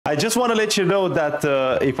I just want to let you know that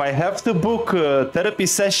if I have to book therapy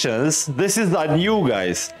sessions, this is on you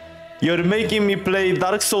guys. You're making me play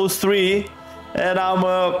Dark Souls 3, and I'm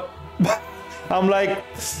I'm like,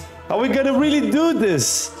 are we gonna really do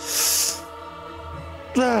this?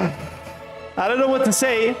 I don't know what to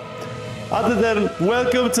say other than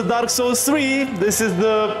welcome to Dark Souls 3. This is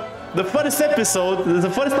the first episode. This is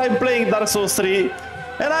the first time playing Dark Souls 3,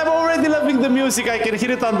 and I'm already loving the music. I can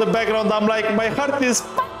hear it on the background. I'm like, my heart is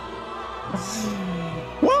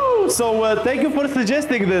woo! So thank you for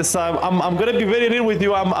suggesting this. I'm gonna be very real with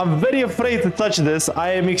you. I'm very afraid to touch this.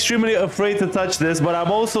 I am extremely afraid to touch this, but I'm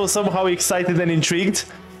also somehow excited and intrigued.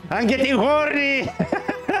 I'm getting horny.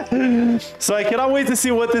 So I cannot wait to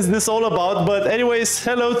see what is this all about. But anyways,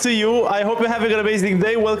 hello to you. I hope you're having an amazing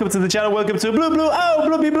day. Welcome to the channel. Welcome to BluBlu. Oh,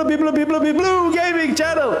 BluBlu gaming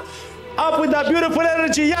channel. Up with that beautiful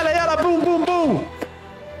energy. Yalla yalla boom boom boom.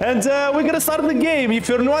 And we're gonna start the game. If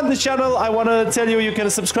you're new on the channel, I wanna tell you you can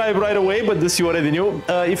subscribe right away, but this you already knew.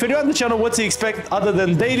 If you're new on the channel, what to expect other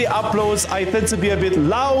than daily uploads? I tend to be a bit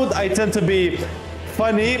loud. I tend to be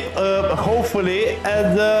funny, hopefully,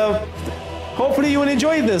 and hopefully you will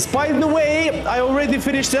enjoy this. By the way, I already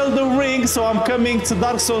finished Elden Ring, so I'm coming to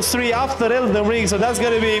Dark Souls 3 after Elden Ring, so that's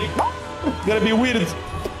gonna be weird.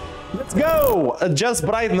 Let's go! Adjust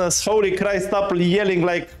brightness. Holy Christ, stop yelling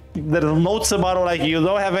like there's notes about like you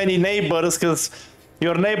don't have any neighbors, because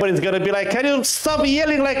your neighbor is gonna be like, can you stop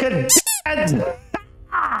yelling like a dad?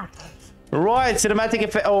 Right, cinematic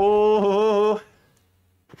effect. Oh.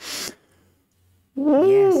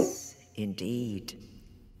 Yes, indeed.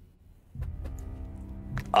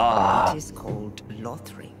 Ah. It is called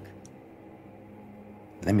Lothric.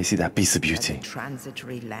 Let me see that piece of beauty. The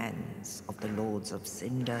transitory lands of the Lords of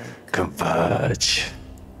Cinder converge.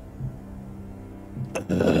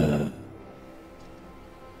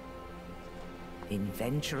 In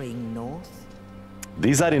venturing north,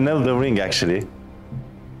 these are in Elden Ring, actually.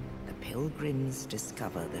 the pilgrims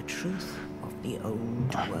discover the truth of the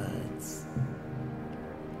old words.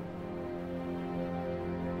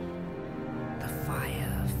 The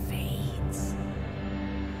fire fades,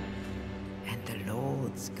 and the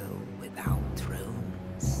lords go without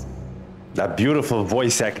thrones. That beautiful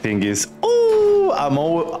voice acting is... Ooh, I'm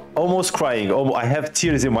almost crying. I have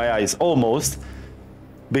tears in my eyes, almost.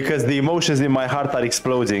 Because the emotions in my heart are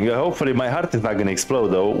exploding. Hopefully my heart is not gonna explode,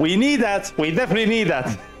 though. We need that! We definitely need that!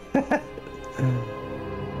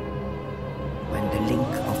 When the link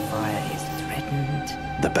of fire is threatened,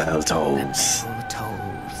 the bell tolls. the bell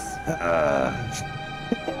tolls.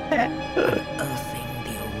 Unearthing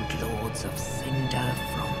the old Lords of Cinder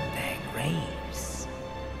from their graves.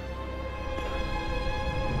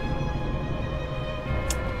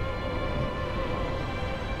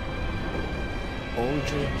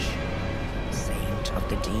 Aldrich, Saint of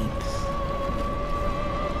the Deep.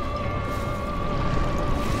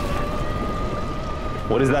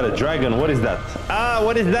 What is that? A dragon? What is that? Ah,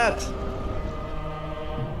 what is that?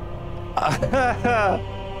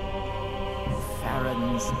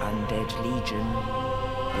 Farron's undead legion,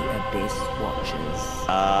 the Abyss Watchers.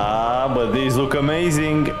 Ah, but these look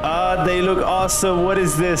amazing. Ah, they look awesome. What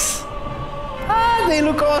is this? Ah, they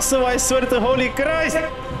look awesome. I swear to holy Christ.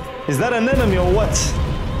 Is that an enemy or what?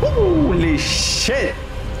 Holy shit.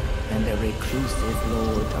 And the reclusive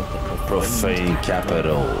lord of the Profane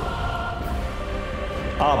capital.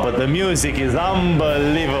 Ah, but the music is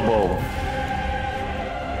unbelievable.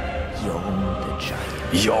 Yon the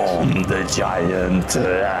Giant. Yon the Giant.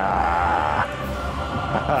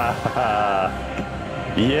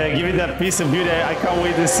 Yeah, give it that piece of beauty. I can't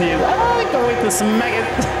wait to see it. I can't wait to smack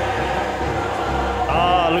it.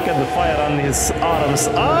 Ah, look at the fire on his arms.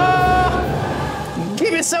 Ah!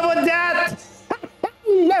 Give me some of that!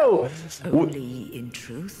 No! Only in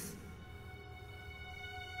truth,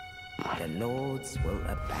 the lords will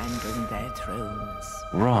abandon their thrones.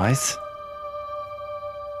 Right.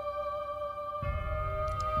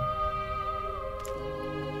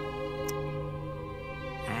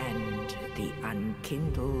 And the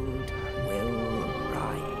unkindled will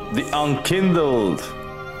rise. The unkindled.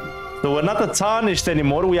 So we're not tarnished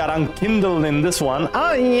anymore, we are unkindled in this one.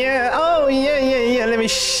 Oh yeah, let me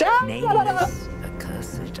shout. Nameless,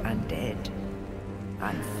 accursed undead,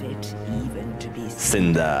 unfit even to be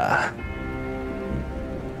Cinder.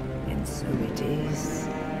 And so it is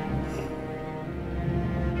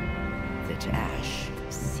that ash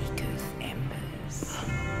seeketh embers.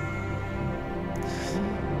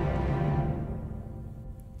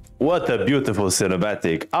 What a beautiful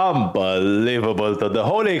cinematic. Unbelievable. To the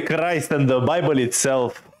Holy Christ and the Bible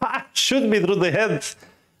itself. Shoot me through the head.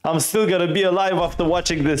 I'm still gonna be alive after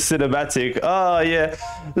watching this cinematic. Oh, yeah.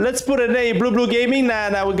 Let's put a name, BluBlu Gaming.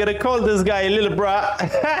 Nah, we're gonna call this guy Little Bra.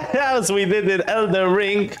 As we did in Elden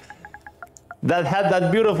Ring. That had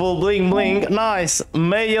that beautiful bling bling. Nice.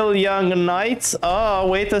 Male young knight. Oh,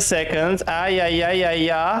 wait a second.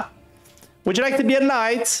 Yeah. Would you like to be a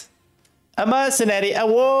knight? A mercenary? A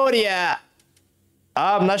warrior?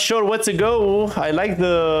 I'm not sure where to go. I like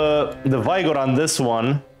the vigor on this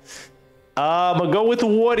one. I'm gonna go with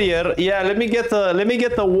warrior. Yeah, let me get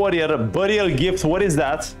the warrior. Burial gift. What is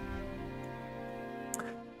that?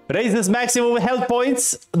 Raises maximum health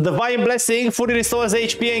points. Divine blessing. Fully restores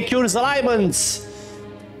HP and cures alignments.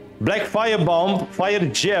 Black fire bomb. Fire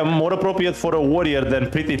gem. More appropriate for a warrior than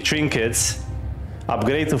pretty trinkets.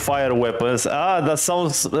 Upgrade to fire weapons. That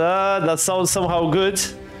sounds somehow good.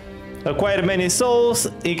 Acquire many souls.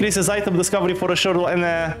 Increases item discovery for a short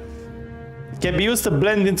while. Can be used to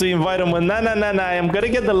blend into environment. Nah. I'm gonna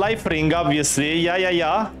get the life ring, obviously.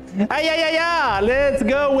 Yeah. Let's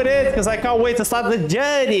go with it, because I can't wait to start the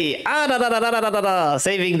journey.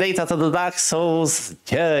 Saving data to the Dark Souls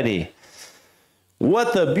journey.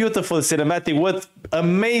 What a beautiful cinematic. What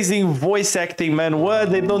amazing voice acting, man.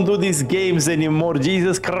 What? They don't do these games anymore.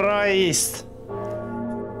 Jesus Christ.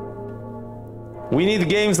 We need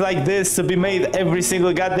games like this to be made every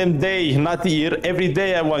single goddamn day, not year. Every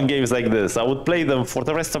day I want games like this. I would play them for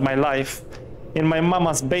the rest of my life. In my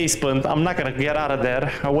mama's basement. I'm not gonna get out of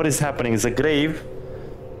there. What is happening? It's a grave.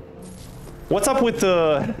 What's up with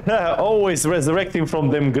always resurrecting from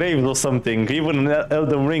them graves or something? Even in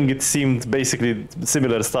Elden Ring it seemed basically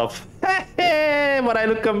similar stuff. But I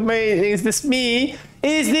look amazing. Is this me?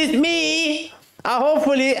 Is this me?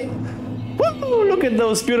 Hopefully. Woo, look at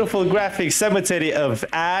those beautiful graphics. Cemetery of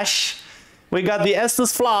Ash. We got the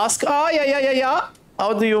Estus Flask. Oh, yeah.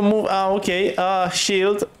 How do you move? Okay.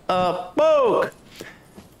 Shield. Poke.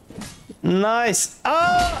 Nice.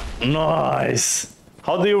 Nice.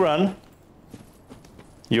 How do you run?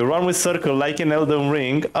 You run with circle like in Elden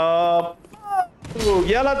Ring. Yeah,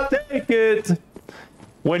 take it.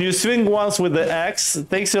 When you swing once with the axe, it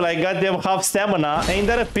takes you like goddamn half stamina. Ain't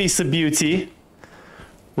that a piece of beauty?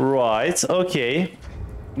 Right, okay.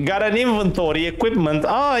 Got an inventory, equipment.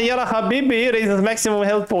 Yalla Habibi raises maximum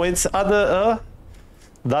health points. Other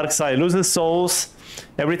dark side loses souls.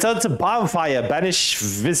 And return to bonfire. Banish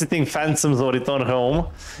visiting phantoms or return home.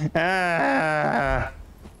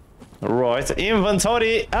 Right,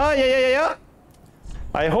 inventory. Yeah.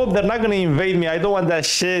 I hope they're not gonna invade me. I don't want that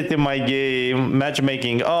shit in my game.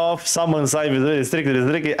 Matchmaking off. Summon side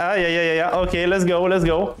restricted. Yeah. Okay, let's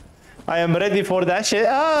go. I am ready for that shit.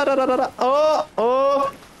 Oh.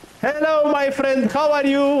 Hello, my friend. How are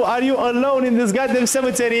you? Are you alone in this goddamn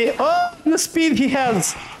cemetery? Oh, the speed he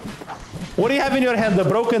has. What do you have in your hand? The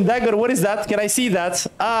broken dagger. What is that? Can I see that?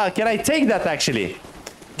 Can I take that actually?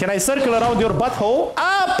 Can I circle around your butthole?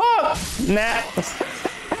 Fuck! Nah.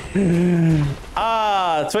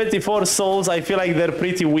 24 souls. I feel like they're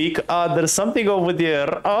pretty weak. There's something over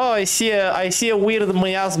there. Oh, I see a weird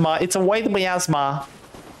miasma. It's a white miasma.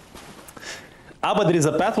 But there is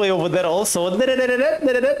a pathway over there also.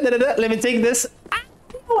 Let me take this. I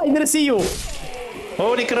didn't see you.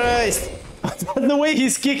 Holy Christ. The way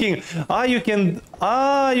he's kicking. You can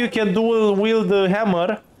dual wield the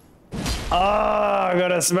hammer. I'm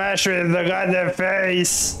gonna smash with the goddamn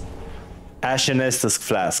face. Ashen Estus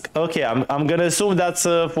Flask. Okay, I'm gonna assume that's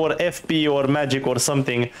for FP or magic or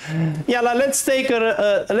something. Yeah, let's take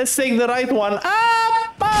the right one.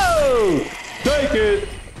 Take it.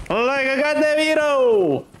 Like a goddamn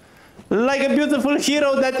hero! Like a beautiful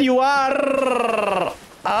hero that you are!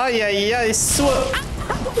 Yeah, so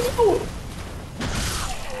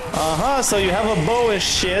you have a bow and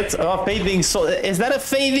shit. Fading soul. Is that a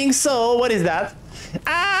fading soul? What is that?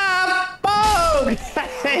 Poke!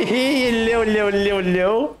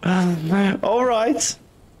 Leo. Alright.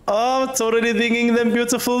 Totally digging them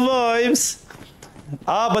beautiful vibes.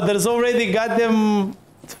 But there's already goddamn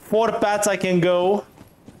 4 paths I can go.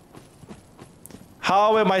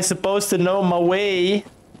 How am I supposed to know my way?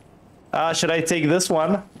 Should I take this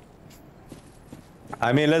one?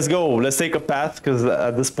 I mean, let's go. Let's take a path, because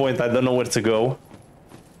at this point I don't know where to go.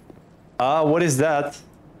 What is that? Is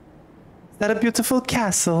that a beautiful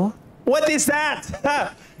castle? What is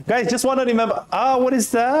that? Guys, just want to remember. What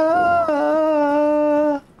is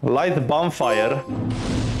that? Light the bonfire.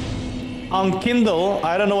 Unkindled.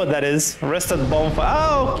 I don't know what that is. Rest at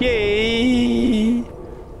bonfire. Okay.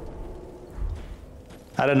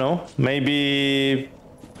 I don't know. Maybe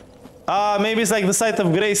it's like the site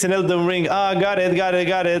of grace in Elden Ring. Got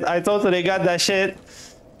it. I totally got that shit.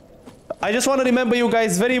 I just want to remember you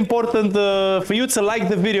guys, very important for you to like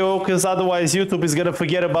the video, because otherwise YouTube is gonna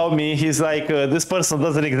forget about me. He's like, this person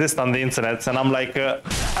doesn't exist on the internet, and I'm like,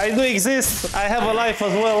 I do exist, I have a life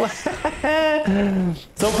as well.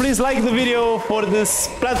 So please like the video for this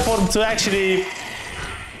platform to actually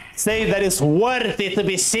say that it's worth it to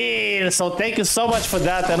be seen. So thank you so much for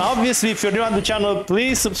that. And obviously, if you're new on the channel,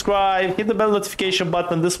 please subscribe, hit the bell notification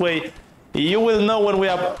button. This way you will know when we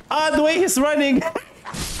are... Ah, the way he's running.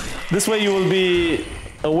 This way you will be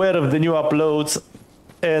aware of the new uploads.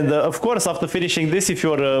 And of course, after finishing this, if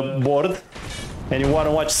you're bored and you want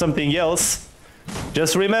to watch something else,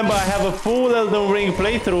 just remember I have a full Elden Ring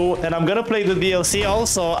playthrough, and I'm gonna play the DLC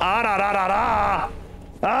also.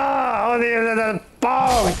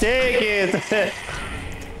 Oh, take it.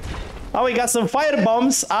 Oh, we got some fire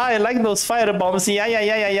bombs. I like those fire bombs.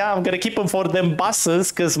 Yeah. I'm gonna keep them for them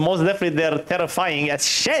bosses, because most definitely they're terrifying as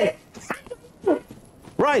shit.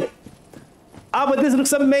 Right. Ah, but this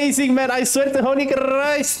looks amazing, man. I swear to holy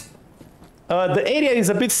Christ. The area is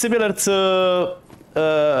a bit similar to...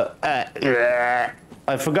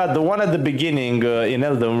 I forgot the one at the beginning in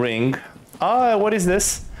Elden Ring. Ah, what is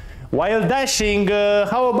this? While dashing,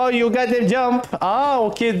 how about you goddamn jump? Ah,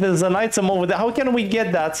 okay, there's an item over there. How can we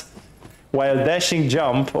get that? While dashing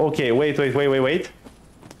jump. Okay, wait.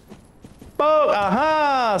 Oh,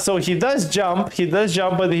 aha! So he does jump,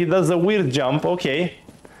 but he does a weird jump. Okay.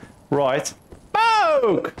 Right.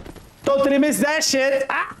 Poke! Totally missed that shit!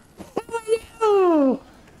 Ah!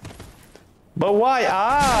 But why?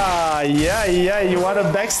 Ah, yeah, you wanna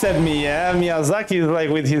backstab me, yeah? Miyazaki is like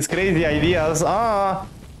with his crazy ideas. Ah.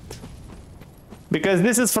 Because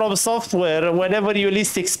this is from software, whenever you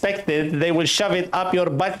least expect it, they will shove it up your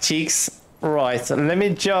butt cheeks. Right, let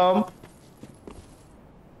me jump.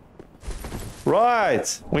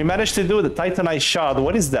 Right, we managed to do the Titanite shard.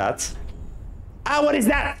 What is that? Ah, what is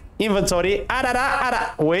that? Inventory.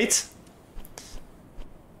 Wait.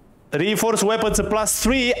 Reinforced weapons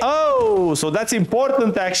 +3. Oh, so that's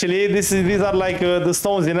important actually. These are like the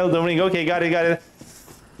stones in Elden Ring. Okay, got it.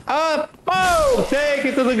 Oh, take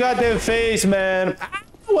it to the goddamn face, man.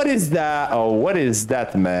 What is that? Oh, what is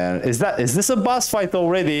that, man? Is this a boss fight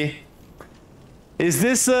already? Is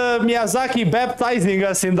this Miyazaki baptizing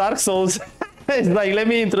us in Dark Souls? It's like, let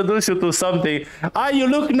me introduce you to something. Ah, you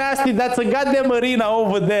look nasty. That's a goddamn arena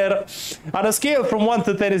over there. On a scale from 1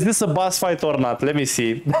 to 10, is this a boss fight or not? Let me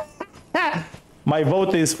see. My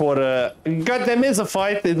vote is for goddamn is a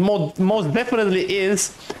fight. It most definitely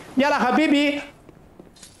is. Yalla habibi.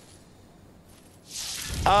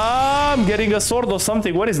 I'm getting a sword or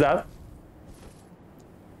something. What is that?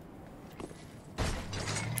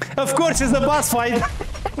 Of course, it's a boss fight.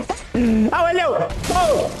 Oh, hello.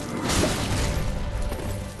 Oh.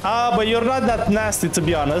 Ah, but you're not that nasty, to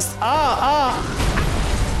be honest.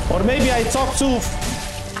 Or maybe I talk too.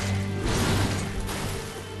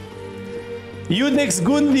 Iudex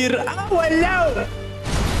Gundyr. Oh, hello.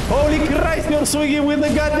 Holy Christ, you're swinging with the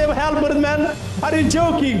goddamn halberd, man. Are you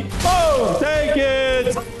joking? Oh, take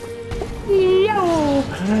it. Yo.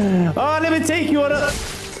 Oh, let me take you on a...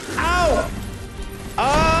 Ow.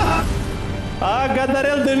 Got that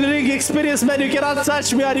Elden Ring experience, man. You cannot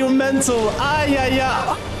touch me. Are you mental?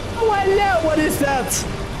 Yeah. Oh, hello. What is that?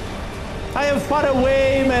 I am far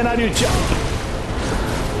away, man. Are you joking?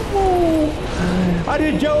 Are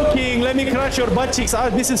you joking? Let me crush your butt cheeks. Ah,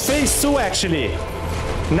 this is phase 2, actually.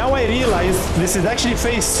 Now I realize this is actually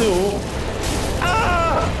phase 2.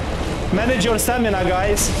 Manage your stamina,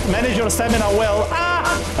 guys. Manage your stamina well.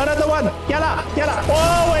 Another one. Yalla.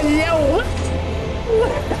 Oh, hello.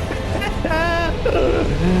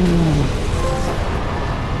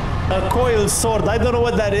 A coil sword. I don't know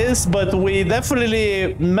what that is, but we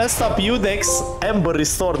definitely messed up Iudex. Ember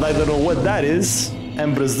restored. I don't know what that is.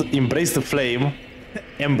 Embrace the flame.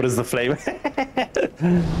 Embrace the flame.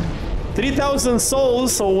 3,000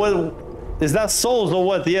 souls. So what is that? Souls or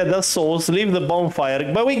what? Yeah, that's souls. Leave the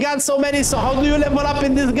bonfire. But we got so many. So how do you level up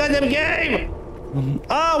in this goddamn game?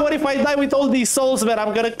 What if I die with all these souls, man?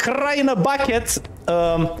 I'm gonna cry in a bucket.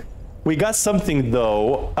 We got something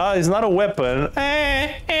though. It's not a weapon.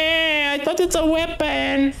 I thought it's a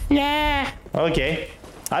weapon. Nah. Okay.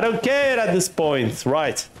 I don't care at this point.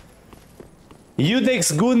 Right.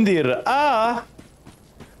 Iudex Gundyr.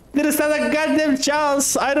 Didn't stand a goddamn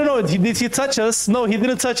chance. I don't know. Did he touch us? No, he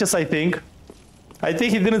didn't touch us, I think. I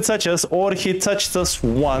think he didn't touch us, or he touched us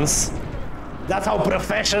once. That's how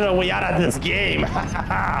professional we are at this game.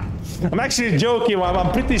 I'm actually joking.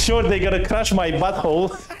 I'm pretty sure they're gonna crush my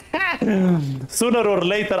butthole sooner or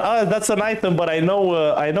later. That's an item, but I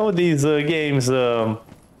know these games. They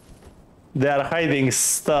are hiding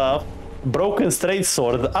stuff. broken straight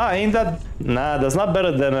sword. Ah, ain't that... Nah, that's not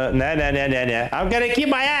better than a... Nah. I'm gonna keep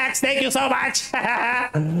my axe. Thank you so much.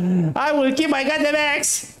 I will keep my goddamn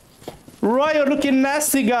axe. Roy, you're looking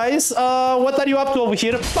nasty, guys. What are you up to over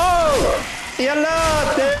here? Oh!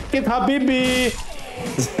 Yalla! Take it, habibi.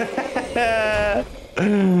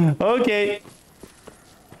 Okay.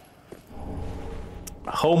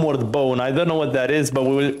 Homeward bone. I don't know what that is, but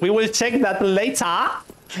we will check that later.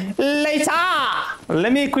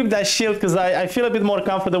 Let me equip that shield because I feel a bit more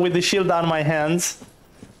comfortable with the shield on my hands.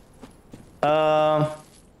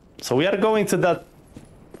 So we are going to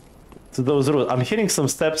those routes. I'm hearing some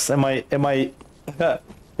steps. Am I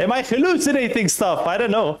hallucinating stuff? I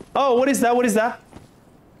don't know. Oh, what is that?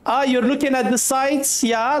 Ah, you're looking at the sides.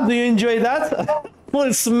 Yeah, do you enjoy that?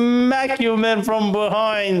 We'll smack you, man, from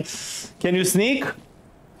behind. Can you sneak?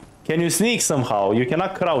 Can you sneak somehow? You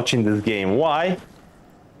cannot crouch in this game. Why?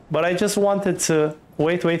 But I just wanted to...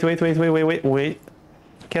 Wait.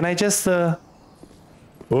 Can I just... Oh.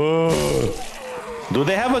 Do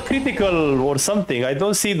they have a critical or something? I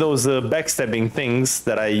don't see those backstabbing things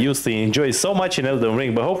that I used to enjoy so much in Elden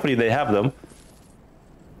Ring, but hopefully they have them.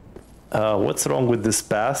 What's wrong with this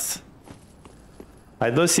path? I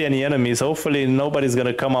don't see any enemies. Hopefully nobody's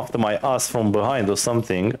gonna come after my ass from behind or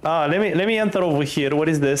something. Ah, let me enter over here. What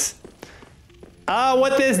is this? Ah,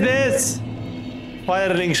 what is this?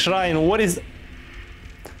 Firelink shrine. What is...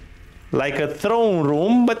 Like a throne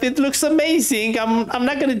room, but it looks amazing. I'm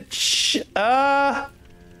not gonna...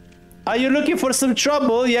 Are you looking for some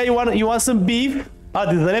trouble? Yeah, you want some beef? Ah,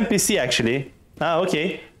 this is an NPC actually. Ah,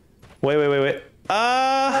 okay. Wait.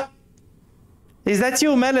 Is that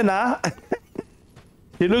you, Melina?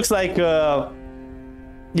 It looks like,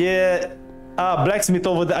 yeah, blacksmith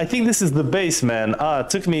over there. I think this is the base, man. It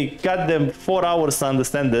took me goddamn 4 hours to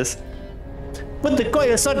understand this. Put the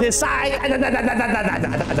coils on the side.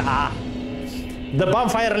 The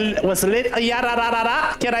bonfire was lit.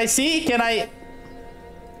 Can I see? Can I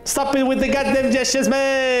stop it with the goddamn gestures,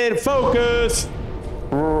 man? Focus.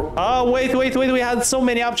 Wait. We had so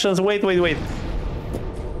many options. Wait.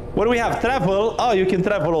 What do we have? Travel. Oh, you can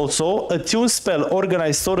travel also. Attune spell.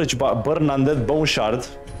 Organize storage bar. Burn undead bone shard.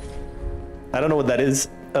 I don't know what that is.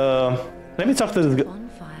 Let me talk to this guy.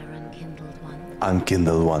 Bonfire unkindled one.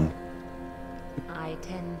 Unkindled one. I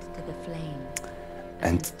tend to the flame.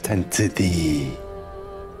 And tend to thee.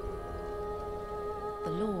 The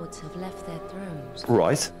lords have left their thrones.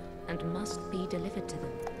 Right. And must be delivered to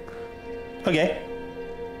them. Okay.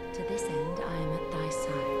 To this end, I am at thy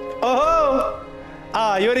side. Oh!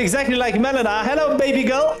 You're exactly like Melina. Hello, baby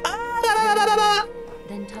girl.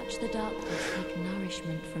 Then touch the darkness, take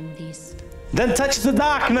nourishment from these. Then touch the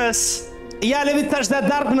darkness. Yeah, let me touch that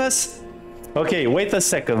darkness. Okay, wait a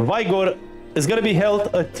second. Vigor is gonna be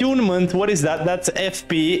health. Attunement, what is that? That's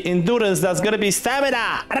FP. Endurance, that's gonna be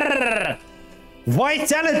stamina.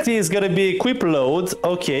 Vitality is gonna be equip load.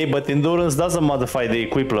 Okay, but endurance doesn't modify the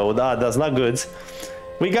equip load. That's not good.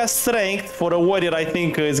 We got strength. For a warrior, I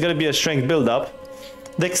think it's gonna be a strength build-up.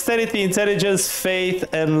 Dexterity, intelligence, faith,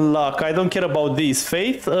 and luck. I don't care about these.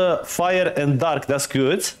 Faith, fire, and dark. That's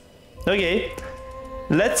good. Okay.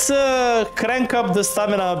 Let's crank up the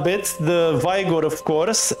stamina a bit. The vigor, of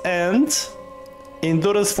course, and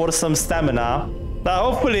endurance for some stamina.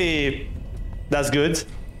 Hopefully, that's good.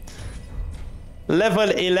 Level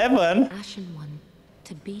 11. Ashen one.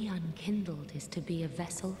 To be unkindled is to be a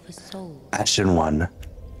vessel for souls. Ashen one.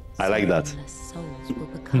 I like that. Maidenless souls will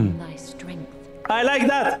become thy strength. I like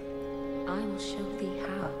that. I will show thee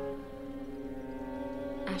how.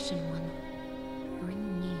 Ashen one,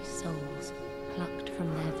 bring me souls plucked from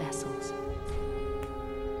their vessels.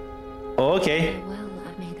 Okay. Farewell,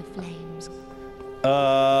 may the flames.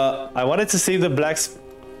 I wanted to see the blacksmith.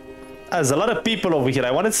 There's a lot of people over here.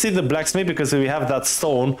 I wanted to see the blacksmith because we have that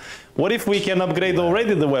stone. What if we can upgrade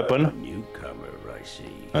already the weapon? Newcomer, I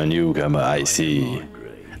see. A newcomer, I see.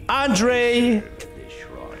 Andre!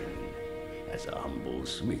 As a humble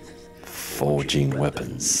smith, Forging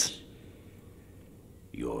weapons.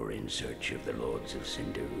 You're in search of the Lords of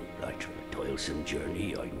Cinder. After a toilsome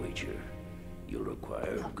journey, I wager. You'll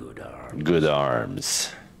require good arms. Good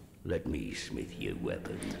arms. Let me smith you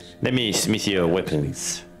weapons. Let me smith your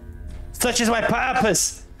weapons. Such is my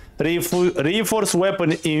purpose! Reinforce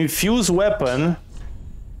weapon, infuse weapon.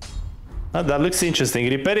 That looks interesting.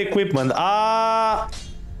 Repair equipment.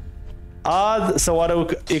 So our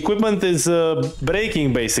equipment is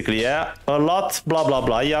breaking basically, yeah? A lot, blah blah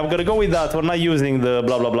blah. Yeah, I'm gonna go with that. We're not using the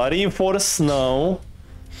blah blah blah. Reinforce, no.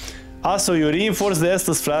 So you reinforce the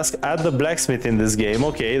Estus flask at the blacksmith in this game.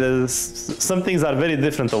 Okay, some things are very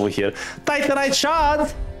different over here. Titanite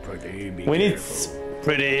shard! We need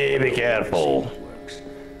Be careful.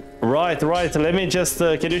 Right. Let me just.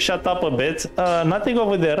 Can you shut up a bit? Nothing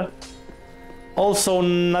over there. Also,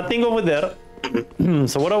 nothing over there.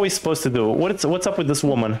 So what are we supposed to do? What's up with this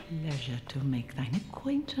woman? Pleasure to make thine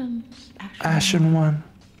acquaintance, Ashen one.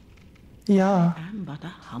 Yeah. I am but a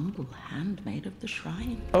humble handmaid of the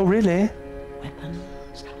shrine. Oh, really? Weapons,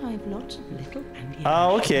 I've lots of little and yet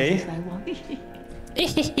okay. I want.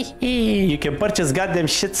 You can purchase goddamn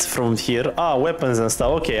shits from here. Weapons and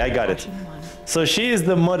stuff. Okay, I got it. So she is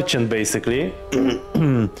the merchant, basically.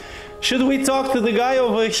 Should we talk to the guy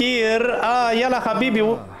over here? Yalla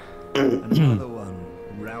habibi. Another one,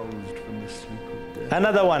 roused from the sleep of death.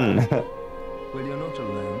 Another one. Well, you're not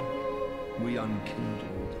alone. We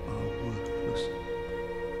unkindled are worthless.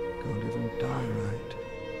 Can't even die right.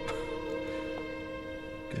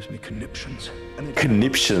 Gives me conniptions.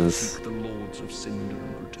 Conniptions. Seek the lords of Cinder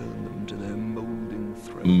and return them to their molding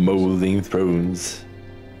thrones. Molding thrones.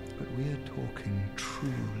 But we're talking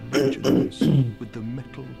true legends with the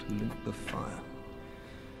metal to link the fire.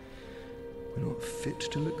 We're not fit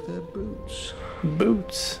to lick their boots.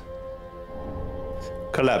 Boots.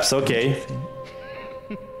 Collapse, okay.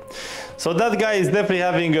 So that guy is definitely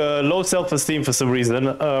having a low self-esteem for some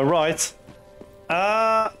reason. Right.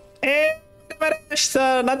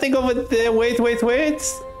 Nothing over there. Wait.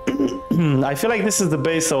 I feel like this is the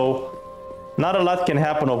base, so not a lot can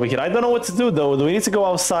happen over here. I don't know what to do though. Do we need to go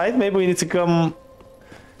outside? Maybe we need to come...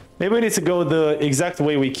 Maybe we need to go the exact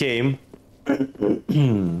way we came.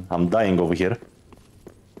 I'm dying over here.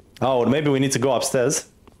 Oh, or maybe we need to go upstairs.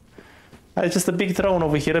 It's just a big throne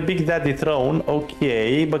over here, a big daddy throne.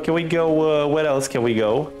 Okay, but can we go, where else can we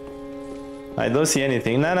go? I don't see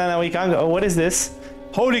anything. No, we can't go. Oh, what is this?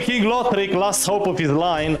 Holy King Lothric, last hope of his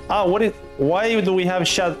line. Why do we have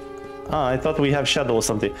shadow? I thought we have shadow or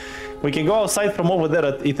something. We can go outside from over there,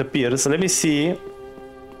 it appears. So let me see.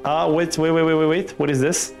 Wait. What is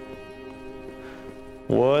this?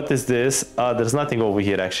 What is this? There's nothing over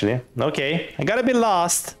here, actually. Okay, I gotta be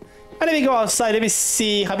lost. Let me go outside. Let me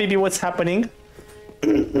see, Habibi, what's happening.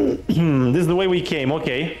 This is the way we came.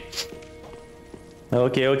 Okay.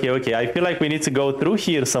 Okay. I feel like we need to go through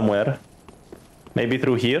here somewhere. Maybe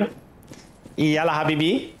through here. Yalla,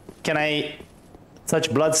 Habibi. Can I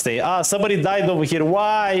touch bloodstain? Somebody died over here.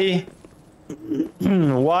 Why?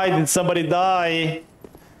 Why did somebody die?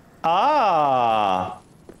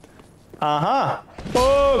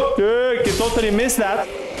 Okay, you totally missed that.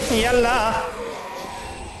 Yalla.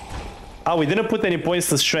 We didn't put any points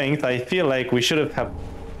to strength. I feel like we should have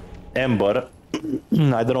Ember.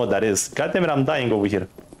 I don't know what that is. God damn it, I'm dying over here.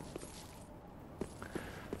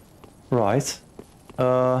 Right.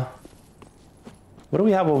 What do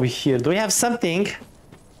we have over here? Do we have something?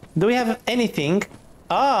 Do we have anything?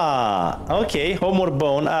 Okay. Homeward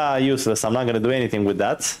bone. Useless. I'm not gonna do anything with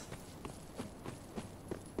that.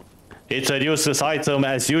 It's a useless item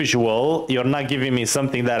as usual. You're not giving me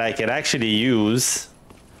something that I can actually use.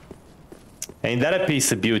 Ain't that a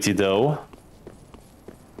piece of beauty, though?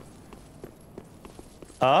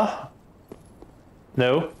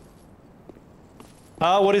 No.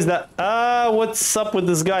 What is that? What's up with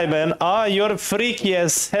this guy, man? You're freaky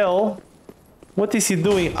as hell. What is he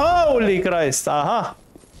doing? Holy Christ.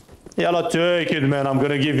 Yalla, take it, man. I'm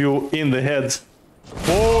gonna give you in the head.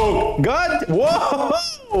 Oh, God.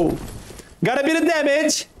 Whoa. Got a bit of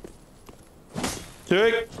damage.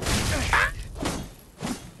 Take.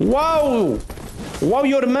 Wow! Wow,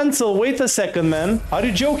 you're mental. Wait a second, man. Are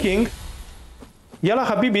you joking? Yalla,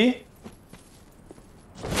 Habibi.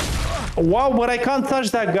 Wow, but I can't touch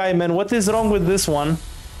that guy, man. What is wrong with this one?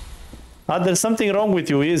 There's something wrong with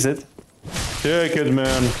you, is it? Take it,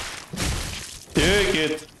 man. Take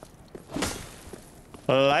it.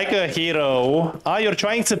 Like a hero. You're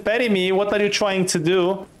trying to parry me. What are you trying to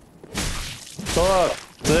do?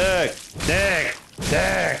 Take.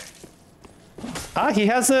 He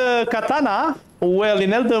has a katana. Well,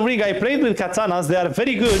 in Elden Ring, I played with katanas. They are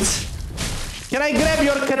very good. Can I grab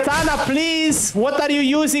your katana, please? What are you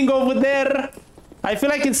using over there? I feel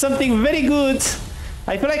like it's something very good.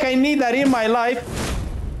 I feel like I need that in my life.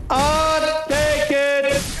 Take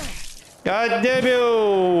it. God damn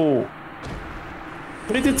you.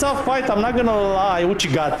 Pretty tough fight, I'm not gonna lie.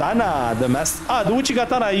 Uchigatana, the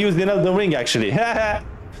Uchigatana I used in Elden Ring, actually.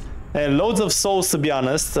 And loads of souls, to be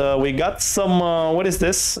honest. We got some, what is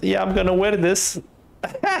this? Yeah, I'm gonna wear this.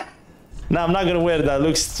 No, I'm not gonna wear that.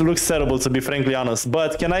 Looks terrible, to be frankly honest.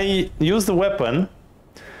 But can I use the weapon?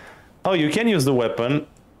 Oh, you can use the weapon.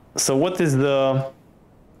 So what is the...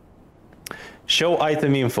 Show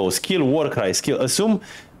item info. Skill, Warcry. Skill. Assume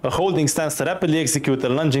a holding stance to rapidly execute a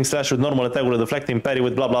lunging slash with normal attack with a deflecting parry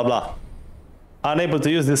with blah blah blah. Unable to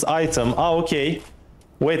use this item. Ah, okay.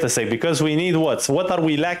 Wait a sec, because we need what? What are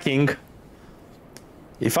we lacking?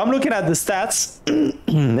 If I'm looking at the stats,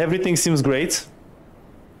 everything seems great.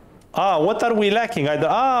 Ah, what are we lacking?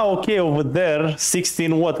 Okay, over there,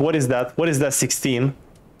 16 what? What is that? What is that 16?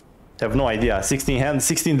 I have no idea. 16 hand,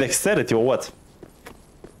 16 dexterity or what?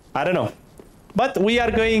 I don't know. But we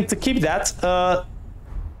are going to keep that.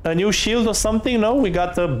 A new shield or something? No, we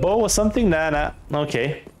got a bow or something? Nah.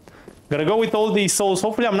 Okay. Gonna go with all these souls.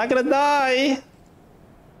 Hopefully I'm not gonna die. I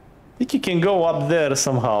think you can go up there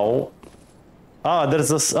somehow. Ah,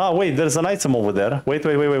 there's a... Ah, wait, there's an item over there. Wait.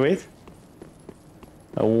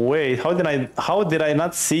 Wait, how did I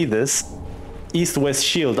not see this? East-west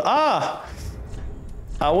shield. Ah!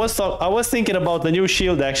 I was thinking about the new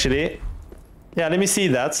shield, actually. Yeah, let me see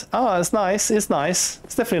that. Ah, it's nice. It's nice.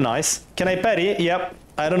 It's definitely nice. Can I parry? Yep.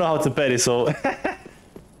 I don't know how to parry, so...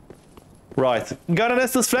 Right. Got an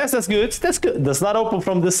Estus Flash. That's good. That's good. Does not open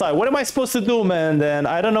from this side. What am I supposed to do, man? Then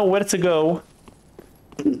I don't know where to go.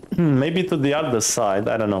 Maybe to the other side.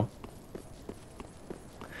 I don't know.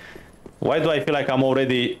 Why do I feel like I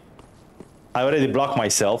already blocked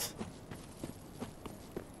myself?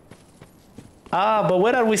 Ah, but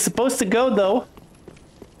where are we supposed to go, though?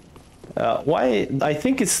 Why? I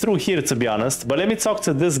think it's through here, to be honest. But let me talk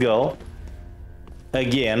to this girl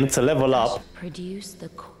again to level up. Produce the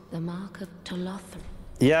mark of Lothric.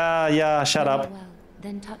 Yeah, shut up. Well,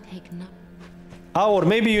 then taken up. Oh, or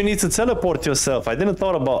maybe you need to teleport yourself. I didn't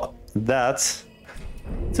thought about that.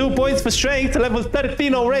 2 points for strength, level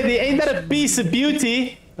 13 already. Ain't that a piece of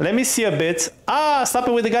beauty? Let me see a bit. Ah, stop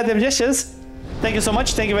it with the goddamn gestures. Thank you so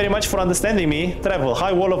much. Thank you very much for understanding me. Travel,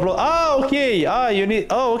 high wall of... Ah, okay. Ah, you need...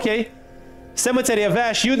 Oh, okay. Cemetery of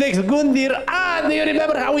Ash, Iudex Gundyr. Ah, do you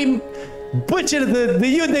remember how we butchered the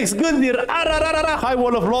Iudex Gundyr? High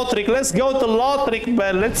wall of Lothric. Let's go to Lothric,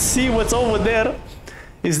 man. Let's see what's over there.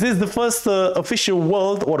 Is this the first official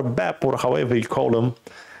world or map or however you call them?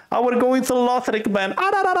 We're going to Lothric, man.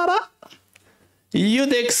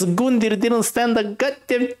 Iudex Gundyr didn't stand a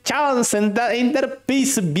goddamn chance, and that ain't that a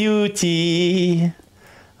piece of beauty.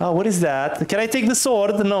 Oh, what is that? Can I take the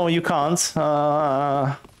sword? No, you can't.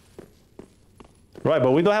 Right,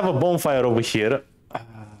 but we don't have a bonfire over here.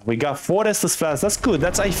 We got 4 Estus Flasks. That's good.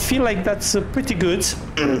 I feel like that's pretty good.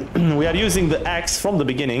 We are using the axe from the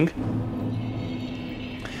beginning.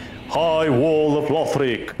 High wall of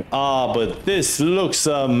Lothric. Ah, but this looks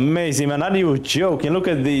amazing, man. Are you joking? Look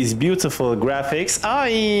at these beautiful graphics. Ah,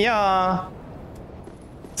 yeah.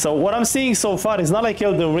 So what I'm seeing so far is not like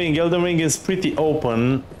Elden Ring. Elden Ring is pretty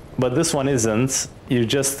open, but this one isn't. You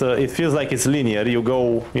just, it feels like it's linear. You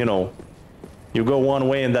go, you know, you go one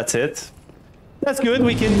way and that's it. That's good.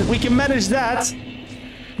 We can manage that.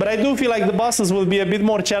 But I do feel like the bosses will be a bit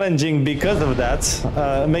more challenging because of that.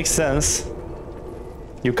 Makes sense.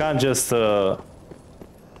 You can't just do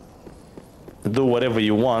whatever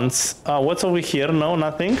you want. What's over here? No,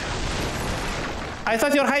 nothing. I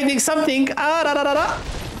thought you're hiding something.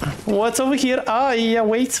 What's over here? Yeah,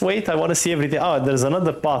 wait. I want to see everything. There's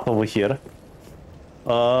another path over here.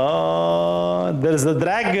 There's a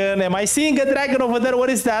dragon. Am I seeing a dragon over there? What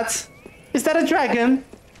is that? Is that a dragon?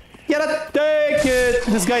 Yeah, take it.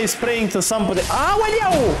 This guy is praying to somebody. Well,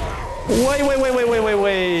 yo!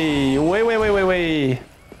 Wait.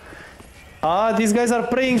 These guys are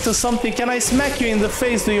praying to something. Can I smack you in the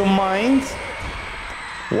face? Do you mind?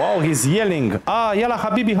 Wow, he's yelling. Yalla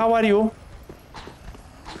Habibi, how are you?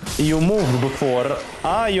 You moved before.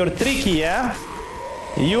 You're tricky, yeah?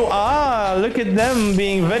 You are. Look at them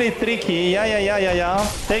being very tricky. Yeah.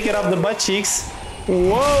 Take it off the butt cheeks.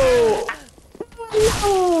 Whoa!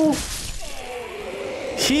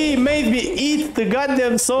 He made me eat the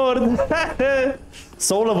goddamn sword.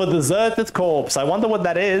 Soul of a deserted corpse. I wonder what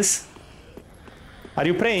that is. Are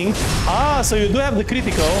you praying? So you do have the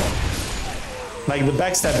critical. Like the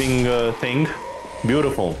backstabbing thing.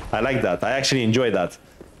 Beautiful. I like that. I actually enjoy that.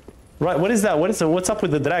 Right, what is that? What's up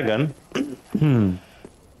with the dragon? Can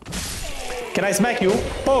I smack you?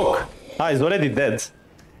 Poke! He's already dead.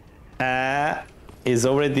 He's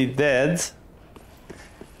already dead.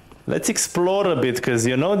 Let's explore a bit, because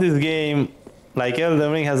you know this game, like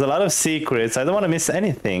Elden Ring, has a lot of secrets. I don't want to miss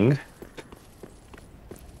anything.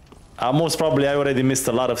 Most probably I already missed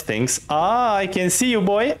a lot of things. I can see you,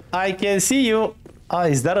 boy. I can see you.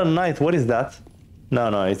 Is that a knight? What is that?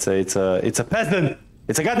 No, it's a peasant.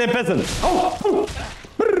 It's a goddamn peasant.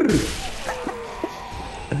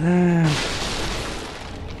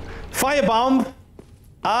 Firebomb.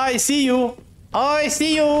 I see you.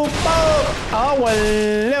 Hello.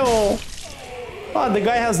 The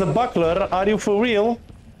guy has a buckler. Are you for real?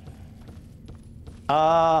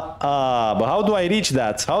 But how do I reach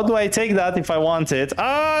that? How do I take that if I want it?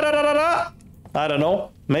 I don't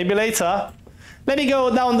know. Maybe later. Let me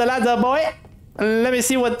go down the ladder, boy. Let me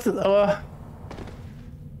see what...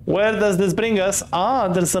 where does this bring us?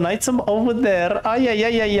 There's an item over there.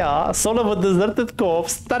 Yeah. Soul of a deserted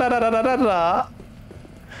corpse. Ta-da-da-da-da-da-da.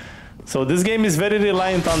 So this game is very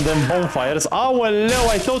reliant on them bonfires. Well, no,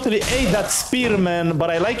 I totally ate that spearman, but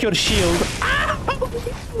I like your shield.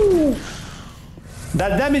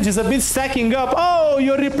 That damage is a bit stacking up. Oh,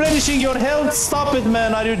 you're replenishing your health. Stop it,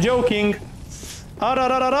 man. Are you joking? Oh,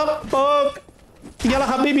 yalla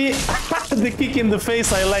habibi. The kick in the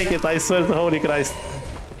face, I like it. I swear to Holy Christ.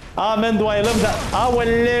 Man, do I love that. Well,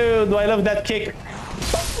 no, do I love that kick.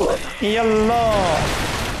 Yalla.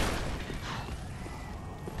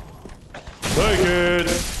 Take it.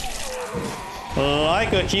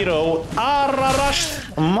 Like a hero.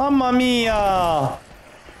 Rushed. Mamma mia.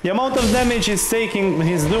 The amount of damage he's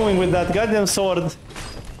doing with that goddamn sword.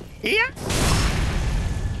 Yeah.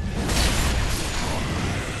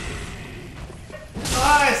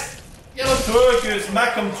 Nice. Yellow turkey.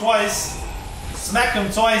 Smack him twice. Smack him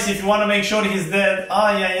twice if you want to make sure he's dead.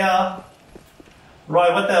 Yeah.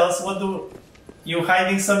 Right, what else? You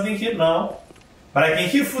hiding something here? No. But I can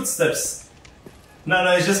hear footsteps. No,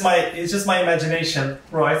 it's just my imagination.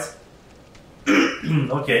 Right.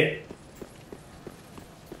 Okay.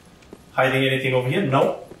 Hiding anything over here?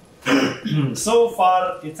 No. So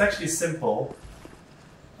far, it's actually simple.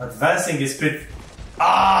 Advancing is pretty...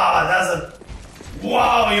 that's a...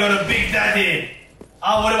 Wow, you're a big daddy!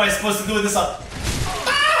 What am I supposed to do with this? Oh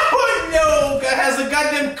no! Guy has a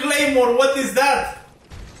goddamn claymore. What is that?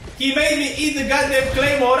 He made me eat the goddamn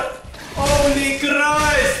claymore. Holy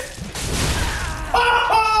Christ!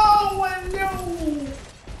 Oh no!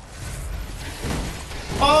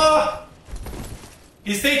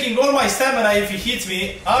 He's taking all my stamina if he hits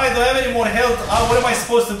me. I don't have any more health. What am I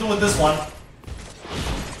supposed to do with this one?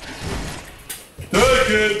 Take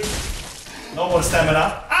it! No more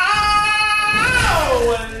stamina.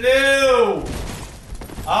 Oh no!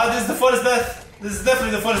 This is the first death. This is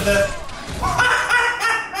definitely the first death.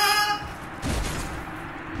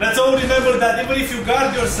 Let's all remember that even if you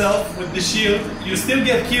guard yourself with the shield, you still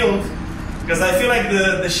get killed. Because I feel like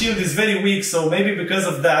the shield is very weak, so maybe because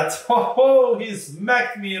of that. Oh, he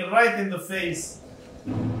smacked me right in the face.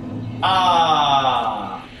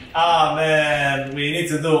 Man, we need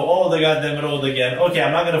to do all the goddamn road again. Okay,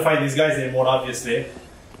 I'm not gonna fight these guys anymore, obviously.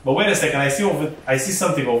 But wait a second, I see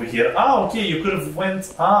something over here. Okay, you could have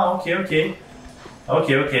went...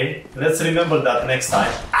 Okay. Let's remember that next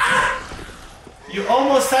time. You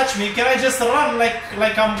almost touched me. Can I just run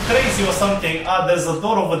like I'm crazy or something? There's a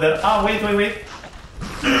door over there. Wait.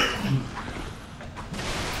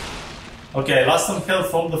 Okay, I lost some health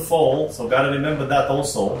from the fall, so gotta remember that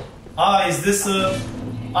also. Is this a...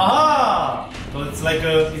 So it's like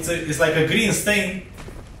a green stain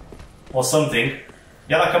or something.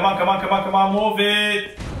 Yalla, come on, move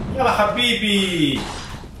it. Yalla, habibi.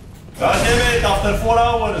 God damn it, after 4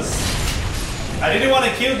 hours. I really want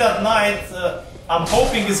to kill that knight. I'm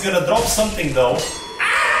hoping it's gonna drop something though.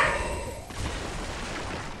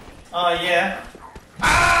 Yeah.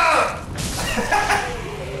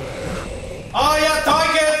 Yeah,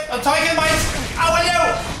 target mate.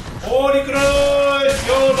 Hello. Holy Christ.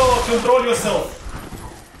 YOLO, control yourself.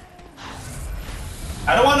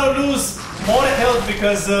 I don't want to lose more health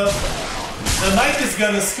because the knight is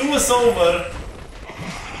gonna screw us over.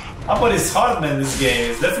 But it's hard, man, this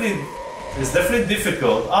game. It's definitely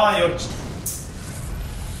difficult.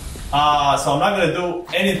 So I'm not gonna do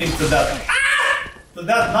anything to that. To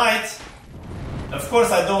that knight. Of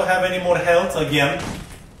course, I don't have any more health again.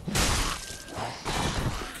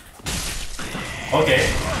 Okay.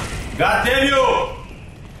 God damn you!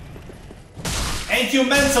 Ain't you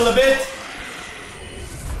mental a bit?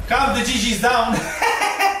 Calm the GG's down.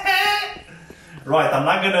 Right, I'm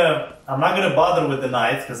not gonna bother with the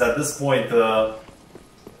knight because at this point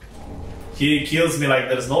he kills me like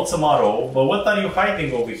there's no tomorrow. But what are you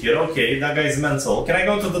hiding over here? Okay, that guy's mental. Can I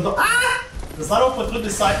go to the door? Does not open through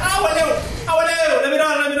this side. Hello!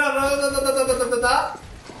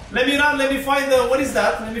 Let me run. Let me find the... What is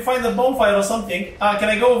that? Let me find the bonfire or something. Can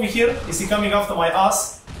I go over here? Is he coming after my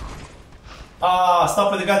ass?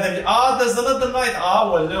 Stop with the goddamn... there's another knight.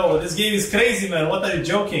 Well, no. This game is crazy, man. What are you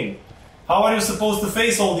joking? How are you supposed to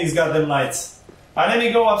face all these goddamn knights? Let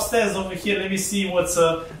me go upstairs over here. Let me see what's...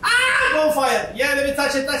 bonfire! Yeah, let me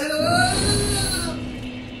touch it.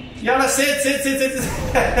 Yalla, sit.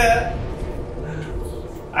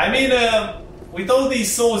 I mean, with all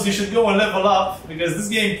these souls, you should go and level up, because this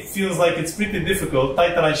game feels like it's pretty difficult.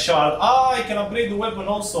 Titanite shard. Ah, I can upgrade the weapon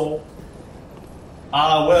also.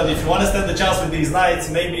 Ah, well, if you want to stand the chance with these knights,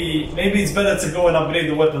 maybe it's better to go and upgrade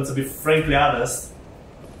the weapon, to be frankly honest.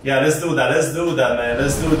 Yeah, let's do that, man,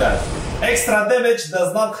 let's do that. Extra damage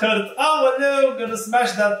does not hurt. Oh no, gonna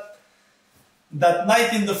smash that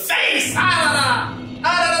knight in the face! Ah, la, la.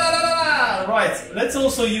 Ah, la, la, la, la, la. Right, let's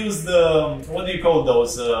also use the, what do you call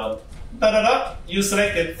those? You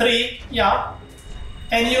selected 3, yeah.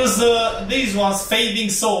 And use these ones, fading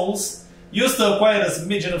souls. Used to acquire a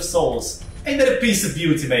smidgen of souls. Ain't that a piece of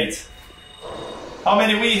beauty, mate? How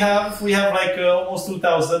many we have? We have like almost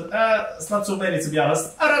 2,000. It's not so many, to be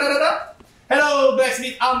honest. Hello,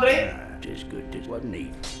 blacksmith Andre. Just good, this wasn't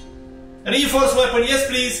neat. Reinforced weapon, yes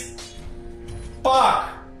please. Fuck.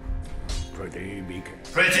 Pretty be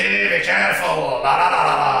careful. Pretty be careful. La, la, la,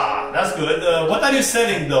 la. That's good. What are you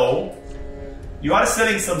selling though? You are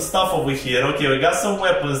selling some stuff over here. Okay, we got some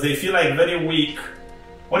weapons. They feel like very weak.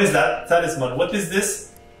 What is that? Talisman. What is this?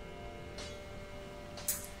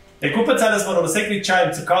 Equip a talisman or a sacred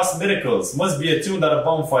chime to cast miracles. Must be attuned at a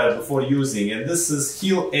bonfire before using. And this is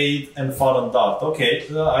heal, aid, and fallen dart. Okay,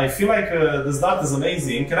 I feel like this dart is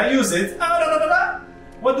amazing. Can I use it?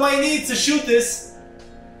 What do I need to shoot this?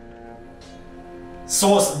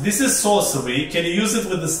 This is sorcery. Can you use it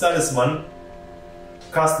with the talisman?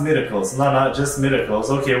 Cast miracles. No, just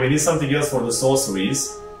miracles. Okay, we need something else for the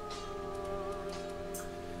sorceries.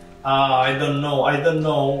 I don't know.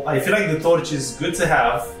 I feel like the torch is good to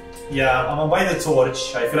have. Yeah, I'm gonna buy the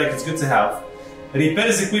torch. I feel like it's good to have.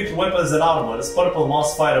 Repairs equipped weapons and armors, purple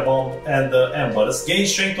moss, firebomb, and embers. Gain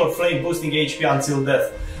strength or flame, boosting HP until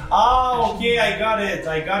death. Ah, okay, I got it.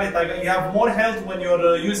 You have more health when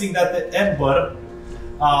you're using that ember.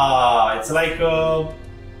 It's like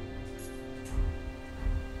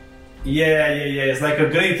yeah. It's like a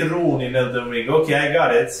great rune in Elden Ring. Okay, I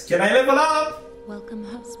got it. Can I level up? Welcome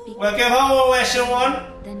home, speaker. Welcome home, Ashen one.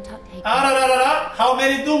 Then tuck take. How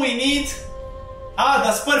many do we need?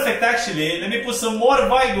 That's perfect actually. Let me put some more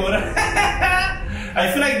vigor. I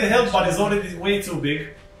feel like the health bar is already way too big.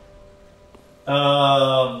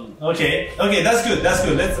 Okay, that's good.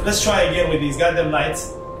 Let's try again with these goddamn knights.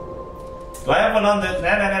 Do I have an undead?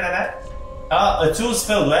 Nah. A 2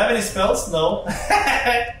 spell. Do I have any spells? No.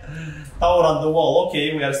 Tower on the wall.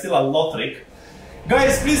 Okay, we are still at Lothric.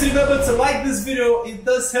 Guys, please remember to like this video. It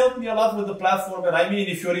does help me a lot with the platform, and I mean,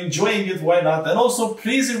 if you're enjoying it, why not? And also,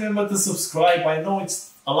 please remember to subscribe. I know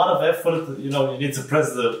it's a lot of effort. You know, you need to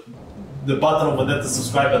press the button over there to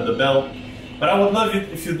subscribe and the bell. But I would love it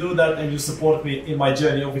if you do that and you support me in my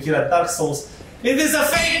journey over here at Dark Souls. It is a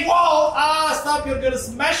fake wall! Stop, you're gonna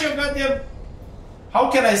smash your goddamn...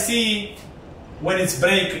 How can I see when it's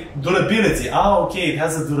break durability? Okay, it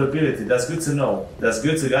has a durability. That's good to know. That's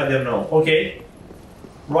good to goddamn know. Okay.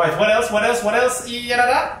 Right, what else?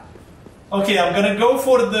 Okay, I'm gonna go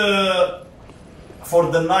for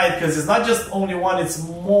the knight, because it's not just only one, it's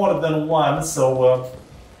more than one, so...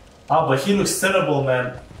 but he looks terrible,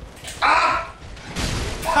 man.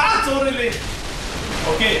 Totally!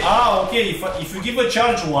 Okay, okay, if you give a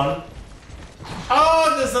charge one...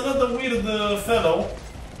 there's another weird fellow.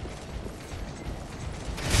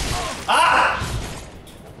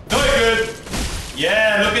 Doing good!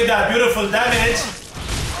 Yeah, look at that, beautiful damage!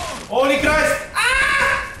 Holy Christ!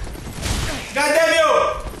 God damn you!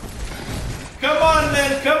 Come on,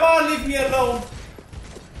 man, come on, leave me alone!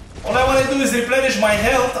 All I want to do is replenish my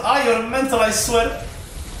health. You're mental, I swear.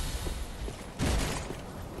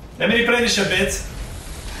 Let me replenish a bit.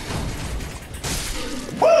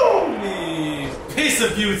 Holy piece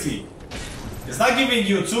of beauty! It's not giving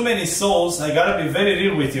you too many souls. I gotta be very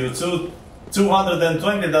real with you.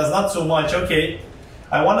 220, that's not too much. Okay.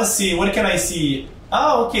 I wanna see, what can I see?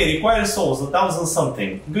 Okay, require souls, 1,000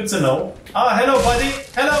 something. Good to know. Hello buddy!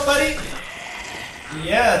 Hello buddy!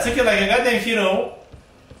 Yeah, take it like a goddamn hero.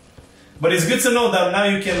 But it's good to know that now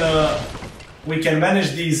you can, we can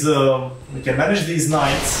manage these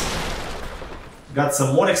knights. Got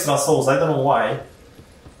some more extra souls, I don't know why.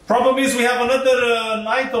 Problem is we have another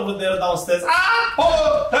knight over there downstairs.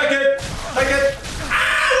 Take it!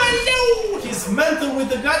 No! He's mental with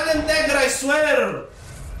the goddamn dagger, I swear!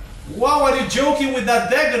 Wow, are you joking with that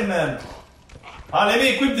dagger, man? Let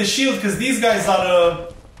me equip the shield, because these guys are...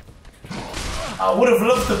 I would have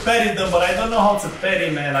loved to parry them, but I don't know how to parry,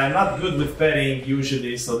 man. I'm not good with parrying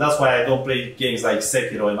usually, so that's why I don't play games like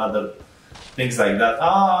Sekiro and other things like that.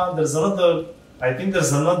 There's another... I think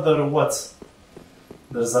there's another... what?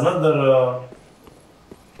 There's another...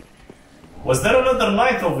 Was there another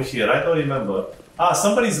knight over here? I don't remember.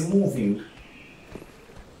 Somebody's moving.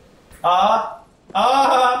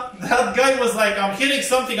 Ah, that guy was like, I'm hitting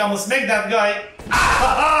something, I must make that guy.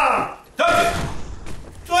 Ah, take it!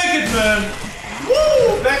 Take it, man!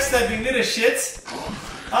 Woo! Backstabbing little shit.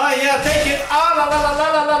 Ah, yeah, take it. Ah, la la la la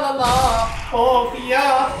la la la la. Oh,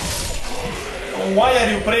 yeah. Why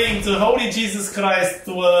are you praying to Holy Jesus Christ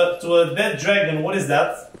to a dead dragon? What is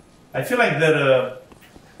that? I feel like they're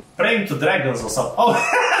praying to dragons or something. Oh,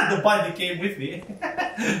 the body came with me.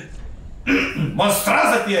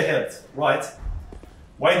 Monstrosity ahead. Right.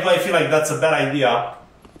 Why do I feel like that's a bad idea?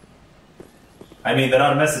 I mean, there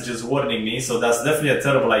are messages warning me, so that's definitely a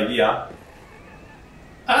terrible idea.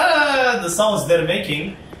 Ah, the sounds they're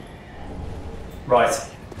making. Right.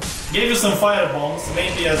 Gave you some fire bombs,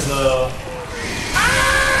 maybe as a...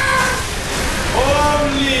 Ah!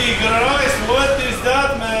 Holy Christ, what is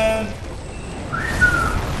that, man?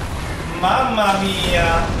 Mamma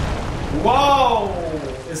mia! Wow!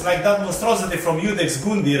 It's like that monstrosity from Iudex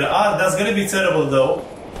Gundyr. Ah, that's gonna be terrible though.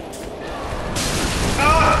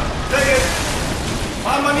 Ah! Take it!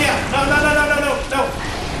 Mamma mia! No, no, no, no, no, no, no!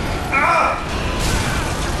 Ah!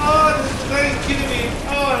 Oh, this guy is killing me!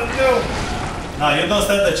 Oh no! No, you don't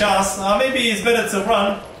stand a chance. Maybe it's better to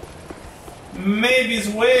run. Maybe it's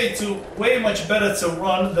way much better to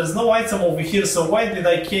run. There's no item over here, so why did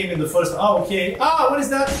I came in the first? Oh, okay. Ah, what is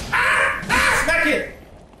that? Ah! Ah! Smack it!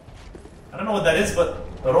 I don't know what that is, but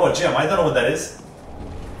a raw gem. I don't know what that is.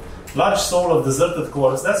 Large soul of deserted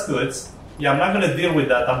corpse. That's good. Yeah, I'm not gonna deal with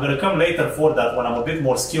that. I'm gonna come later for that when I'm a bit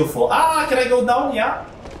more skillful. Ah, can I go down? Yeah.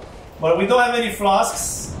 But we don't have any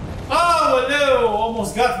flasks. Oh no!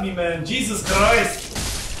 Almost got me, man. Jesus Christ!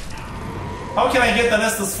 How can I get the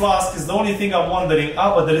Nestus flask is the only thing I'm wondering.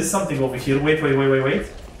 Ah, but there is something over here. Wait, wait, wait, wait, wait.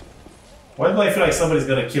 Why do I feel like somebody's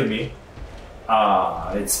gonna kill me?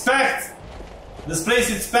 Ah, it's packed! This place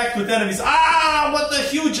is packed with enemies. Ah, what a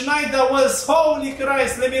huge night that was! Holy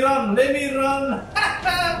Christ, let me run, let me run!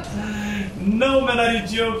 No, man, are you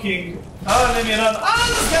joking? Ah, let me run. Ah,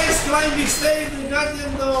 this guy is climbing, stay in the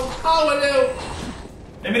goddamn dome. Oh, hello!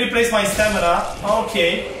 Let me replace my stamina.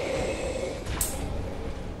 Okay.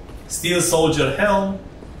 Steel soldier helm.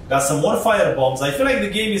 Got some more fire bombs. I feel like the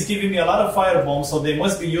game is giving me a lot of fire bombs, so they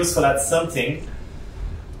must be useful at something.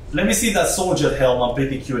 Let me see that soldier helm. I'm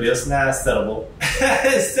pretty curious. Nah, it's terrible.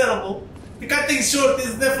 It's terrible. The cutting short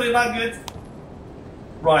is definitely not good.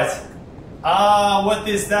 Right. Ah, what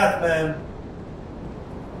is that, man?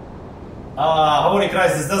 Ah, holy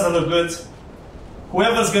Christ, this doesn't look good.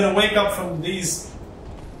 Whoever's gonna wake up from these,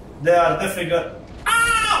 they are definitely gonna...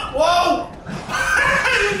 Ah! Whoa! Ah!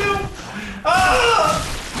 Ah!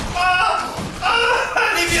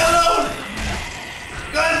 Ah! Leave me alone!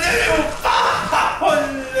 God damn you! Ah! Oh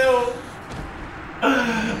no!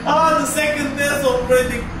 Ah, the second death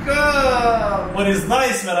already. God! But it's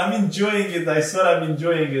nice, man. I'm enjoying it. I swear I'm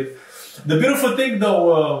enjoying it. The beautiful thing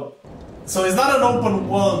though, so it's not an open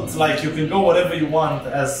world, like you can go wherever you want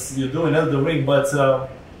as you do in Elden Ring, but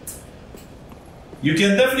you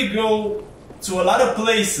can definitely go to a lot of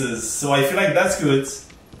places, so I feel like that's good.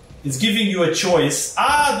 It's giving you a choice.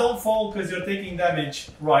 Ah, don't fall because you're taking damage.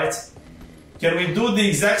 Right. Can we do the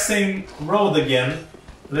exact same road again?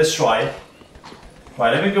 Let's try.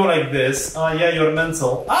 Right, let me go like this. Ah, yeah, you're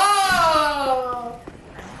mental. Ah!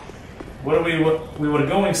 Where we were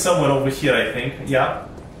going somewhere over here, I think. Yeah.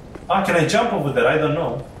 Ah, can I jump over there? I don't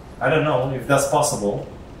know. I don't know if that's possible.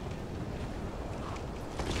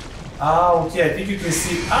 Ah, okay, I think you can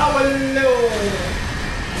see. Ah, well, no!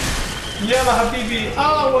 Yalla habibi!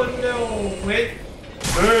 Ah, well, no! Wait.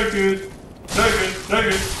 Very good. Very good.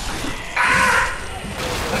 Very good. Ah!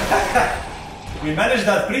 We managed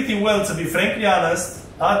that pretty well, to be frankly honest.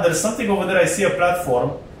 Ah, there's something over there. I see a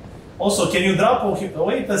platform. Also, can you drop?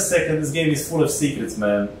 Wait a second. This game is full of secrets,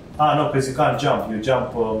 man. Ah, no, because you can't jump. You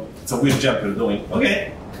jump. It's a weird jump you're doing.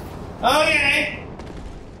 Okay. Okay.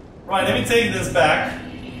 Right, let me take this back.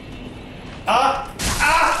 Ah!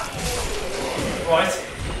 Ah! Right.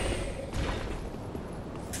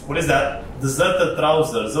 What is that? Deserted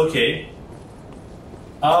trousers. Okay.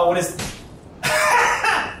 Ah, what is...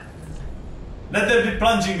 Let there be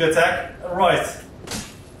plunging attack. Right.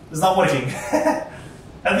 It's not working.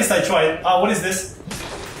 At least I tried. Ah, what is this?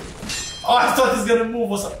 Oh, I thought it's gonna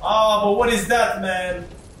move or something. Ah, but what is that, man?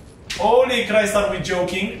 Holy Christ, are we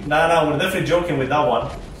joking? Nah, we're definitely joking with that one.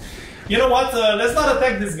 You know what? Let's not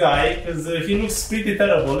attack this guy, because he looks pretty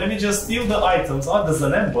terrible. Let me just steal the items. Ah, there's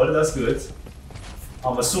an ember. That's good.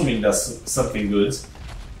 I'm assuming that's something good.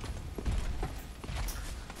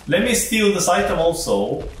 Let me steal this item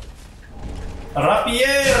also.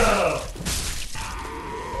 Rapier!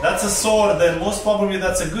 That's a sword, and most probably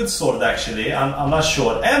that's a good sword, actually. I'm not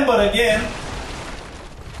sure. Ember again!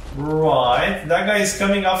 Right, that guy is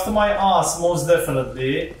coming after my ass, most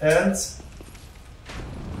definitely, and...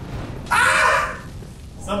 Ah!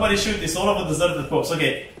 Somebody shoot this all over deserted corpse.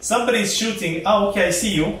 Okay, somebody is shooting. Oh, okay, I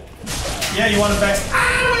see you. Yeah, you want to back...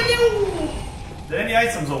 Ah, hello! Are there any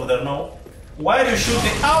items over there? No. Why are you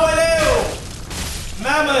shooting? Oh, hello!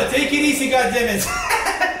 Mama, take it easy, goddammit!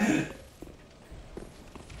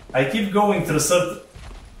 I keep going through certain...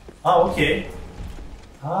 Ah, okay.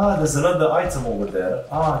 Ah, there's another item over there.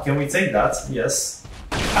 Ah, can we take that? Yes.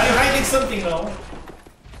 Are you hiding something now?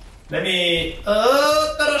 Let me...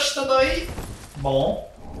 Bon.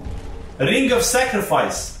 Ring of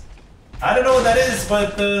Sacrifice. I don't know what that is,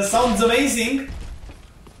 but sounds amazing.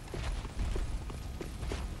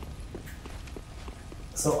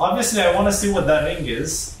 So obviously I want to see what that ring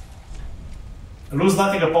is. Lose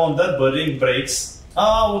nothing upon that, but ring breaks.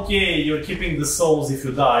 Ah, okay, you're keeping the souls if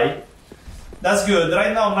you die. That's good.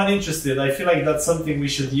 Right now I'm not interested. I feel like that's something we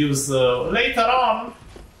should use later on.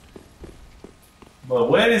 But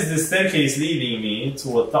where is this staircase leading me?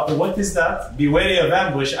 To a top? What is that? Be wary of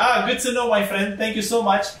ambush. Ah, good to know, my friend. Thank you so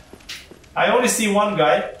much. I only see one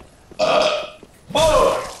guy. Oh!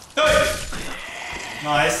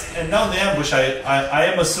 Nice. And now the ambush, I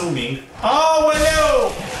am assuming. Oh, hello!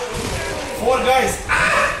 4 guys.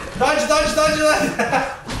 Ah! Dodge, dodge, dodge,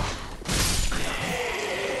 dodge!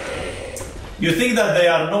 You think that they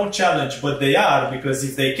are no challenge, but they are, because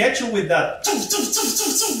if they catch you with that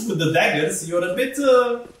with the daggers, you're a bit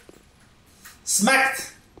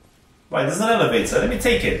smacked. Right, there's an elevator. Let me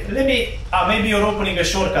take it. Let me... maybe you're opening a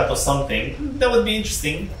shortcut or something. That would be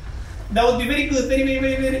interesting. That would be very good. Very, very,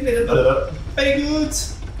 very, very, very, very good.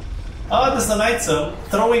 Ah, there's an item.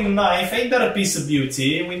 Throwing knife. Ain't that a piece of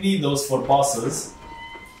beauty? We need those for bosses.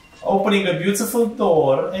 Opening a beautiful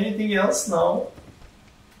door. Anything else? No.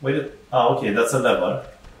 Wait. Ah, okay, that's a lever.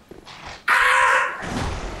 Ah!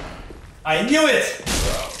 I knew it!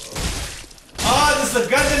 Ah, this is the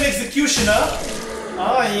goddamn executioner.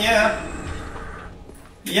 Ah, yeah.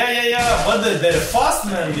 Yeah. But they're fast,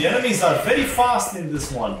 man. The enemies are very fast in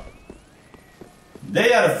this one.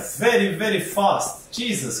 They are very, very fast.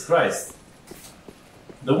 Jesus Christ.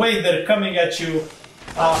 The way they're coming at you.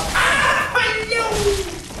 I know!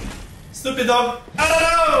 Stupid dog. I don't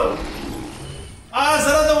know! Ah, there's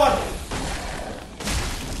another one!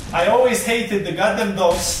 I always hated the goddamn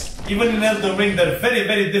dogs. Even in Elden Ring, they're very,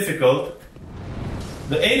 very difficult.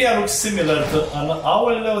 The area looks similar to... Oh,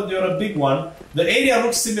 you're a big one. The area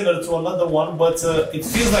looks similar to another one, but it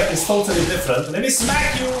feels like it's totally different. Let me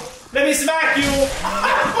smack you! Let me smack you!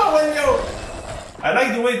 I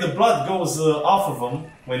like the way the blood goes off of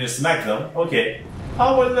them when you smack them. Okay.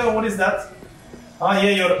 Oh, well, what is that? Ah,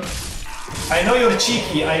 yeah, you're... I know you're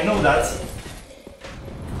cheeky, I know that.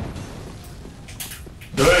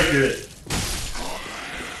 Very good.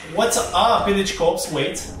 What's up, pillage corpse?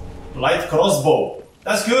 Wait. Light crossbow.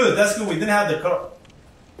 That's good, that's good. We didn't have the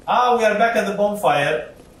Ah, we are back at the bonfire.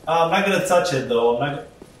 I'm not gonna touch it though. I'm not.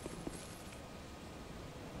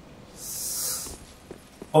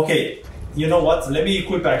 Okay, you know what? Let me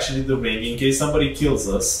equip actually the ring in case somebody kills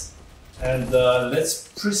us. And let's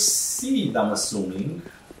proceed, I'm assuming.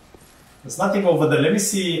 There's nothing over there. Let me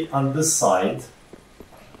see on this side.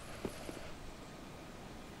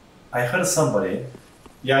 I heard somebody.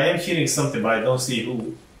 Yeah, I am hearing something, but I don't see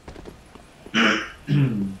who.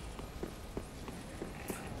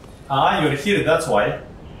 Ah, you're here, that's why.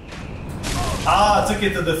 Ah, took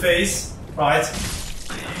it to the face. Right.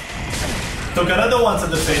 Took another one to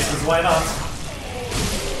the face, because why not?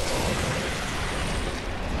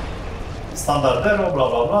 Standard arrow, blah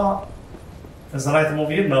blah blah. There's an item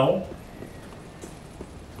over here? No.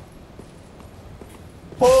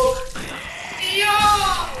 Poke!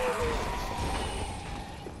 Yeah!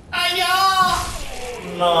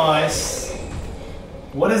 Nice.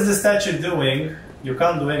 What is the statue doing? You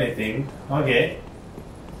can't do anything. Okay.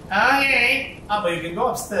 Okay. Ah, but you can go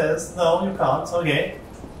upstairs. No, you can't. Okay.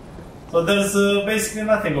 So there's basically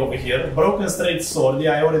nothing over here. Broken straight sword.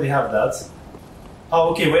 Yeah, I already have that.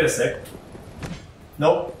 Oh, okay. Wait a sec.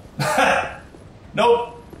 Nope.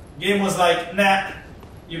 Nope. Game was like, nah,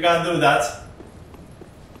 you can't do that.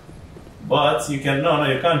 But you can. No,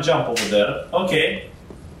 you can't jump over there. Okay.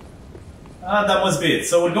 Ah, that must be it.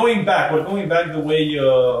 So we're going back. We're going back the way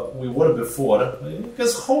we were before.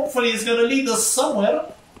 Because hopefully it's going to lead us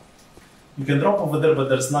somewhere. You can drop over there, but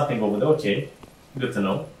there's nothing over there. Okay. Good to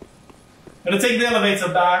know. I'm going to take the elevator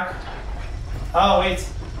back. Oh, wait.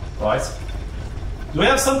 Right. Do we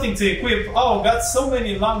have something to equip? Oh, got so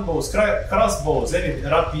many longbows, crossbows, any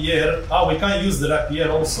rapier. Oh, we can't use the rapier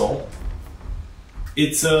also.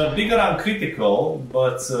 It's bigger and critical,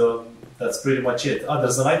 but that's pretty much it. Ah,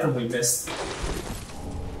 there's an item we missed.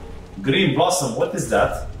 Green Blossom, what is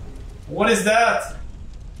that? What is that?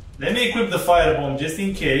 Let me equip the firebomb just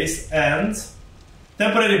in case, and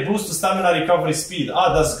temporary boost to stamina recovery speed.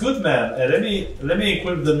 Ah, that's good, man. Let me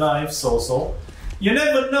equip the knives also. You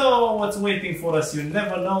never know what's waiting for us. You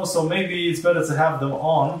never know, so maybe it's better to have them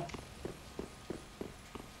on.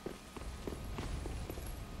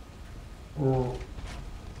 Ooh.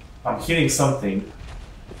 I'm hitting something.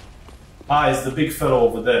 Ah, it's the big fellow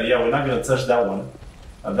over there. Yeah, we're not gonna touch that one.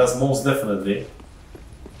 That's most definitely.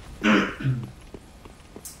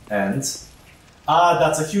 And ah,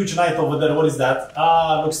 that's a huge knight over there. What is that?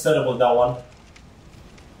 Ah, looks terrible, that one.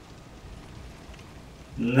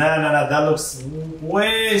 Nah, that looks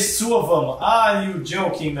way two of them. Ah, you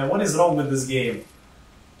joking, man? What is wrong with this game?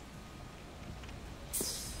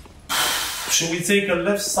 Should we take a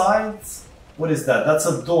left side? What is that? That's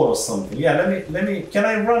a door or something. Yeah, let me. Can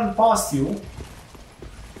I run past you?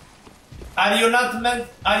 Are you not meant?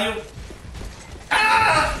 Are you?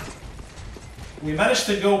 Ah! We managed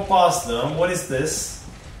to go past them. What is this?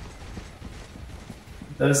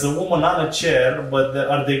 There's a woman on a chair, but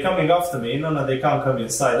are they coming after me? No, they can't come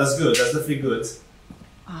inside. That's good. That's definitely good.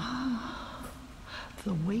 Ah,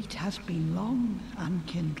 the wait has been long,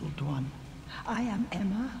 unkindled one. I am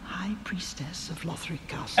Emma, High Priestess of Lothric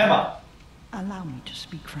Castle. Emma! Allow me to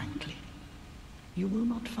speak frankly. You will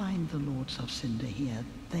not find the Lords of Cinder here.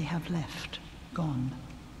 They have left, gone,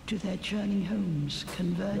 to their journey homes,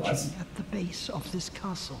 converging at the base of this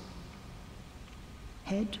castle.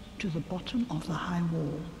 Head to the bottom of the high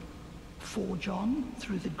wall, forge on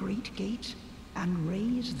through the great gate, and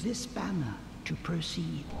raise this banner to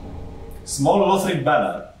proceed. Small Lothric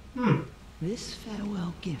banner. This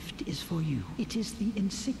farewell gift is for you. It is the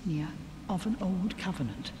insignia of an old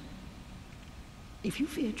covenant. If you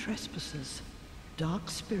fear trespassers, dark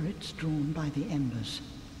spirits drawn by the embers,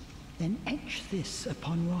 then etch this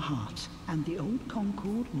upon your heart, and the old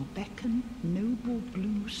Concord will beckon noble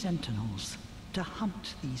blue sentinels to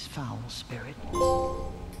hunt these foul spirits.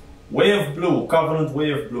 Way of Blue, Covenant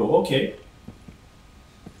Way of Blue, okay.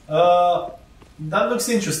 That looks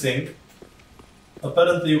interesting.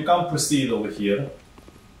 Apparently you can't proceed over here.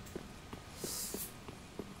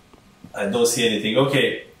 I don't see anything.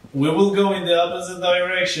 Okay, we will go in the opposite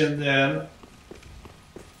direction then.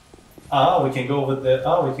 Ah, we can go over there.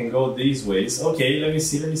 Ah, we can go these ways. Okay, let me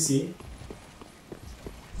see.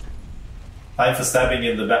 Time for stabbing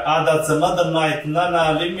in the back. Ah, that's another knight.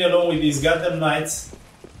 Nah, leave me alone with these goddamn knights.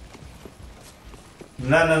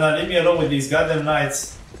 Nah, leave me alone with these goddamn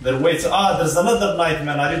knights. They're way too... Ah, there's another knight,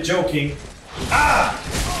 man. Are you joking? Ah!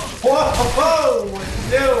 Whoa!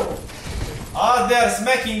 No! Ah, they're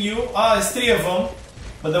smacking you. Ah, it's 3 of them.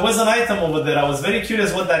 But there was an item over there. I was very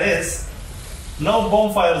curious what that is. No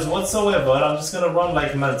bonfires whatsoever. I'm just gonna run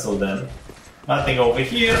like mental then. Nothing over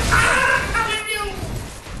here. Ah!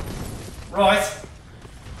 Right.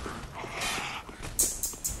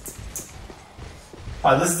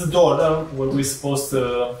 Ah, this is the door where we're supposed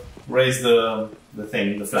to raise the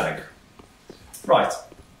flag. Right.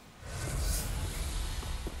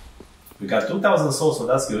 We got 2,000 souls, so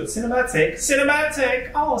that's good.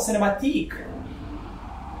 Cinematic! Oh, cinematic!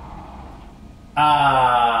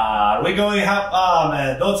 Ah, we're going to have... Ah,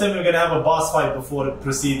 man, don't tell me we're going to have a boss fight before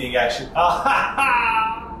proceeding action.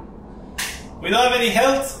 Ah, we don't have any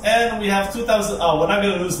health, and we have 2,000... Oh, we're not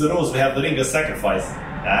going to lose the rules. We have the Ring of Sacrifice.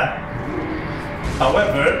 Yeah?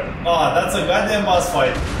 However... Ah, that's a goddamn boss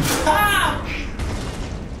fight.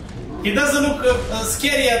 He doesn't look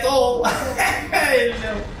scary at all.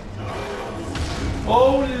 Hello.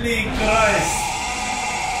 Holy Christ.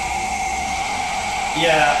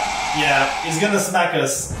 Yeah, he's gonna smack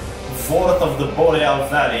us. Vordt of the Boreal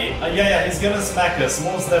Valley. Yeah, he's gonna smack us,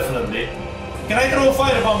 most definitely. Can I throw a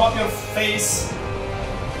firebomb up your face?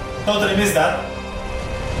 Totally missed that.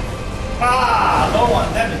 Ah, no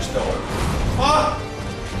one damage though. Ah,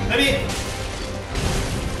 maybe.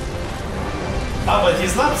 Ah, but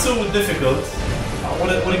he's not so difficult.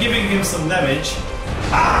 We're giving him some damage.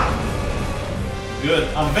 Ah! Good.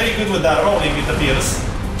 I'm very good with that rolling, it appears.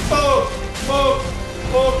 Oh!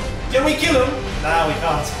 Can we kill him? Nah, we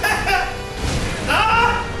can't.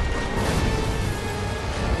 Ah!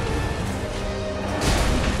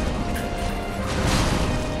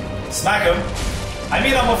 Smack him. I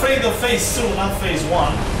mean, I'm afraid of phase 2, not phase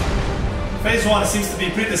 1. Phase 1 seems to be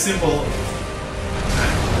pretty simple.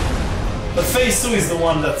 But phase 2 is the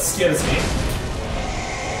one that scares me.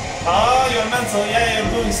 Ah, you're mental. Yeah,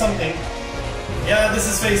 you're doing something. Yeah, this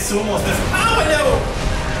is phase 2, most definitely. Oh, no!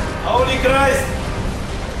 Holy Christ!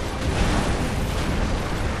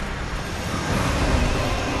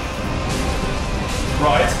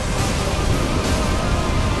 Right.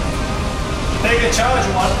 Take a charge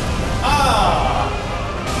one.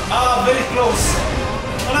 Very close.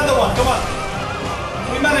 Another one, come on.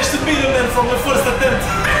 We managed to beat him then from the first attempt.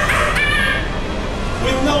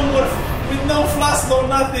 with no flask, no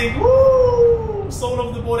nothing. Woo! Soul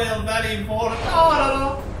of the Boreal Valley,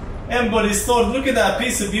 Vordt. Ember restored. Look at that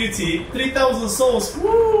piece of beauty. 3,000 souls.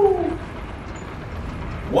 Woo!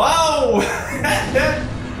 Wow!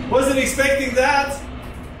 Wasn't expecting that.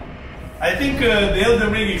 I think the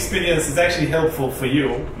Elden Ring experience is actually helpful for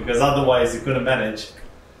you, because otherwise you couldn't manage.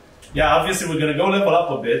 Yeah, obviously we're gonna go level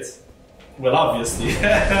up a bit. Well, obviously.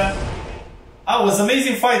 Oh, it was an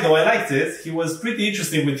amazing fight though, I liked it. He was pretty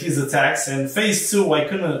interesting with his attacks, and phase 2 I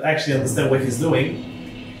couldn't actually understand what he's doing.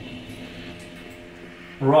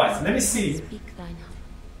 Right, let me see. Speak thine heart.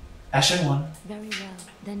 Ashen one. Very well.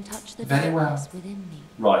 Then touch the Very well. darkness within me.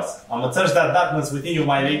 Right, I'm gonna touch that darkness within you,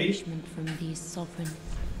 my lady. Punishment from these sovereign.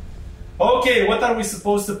 Okay, what are we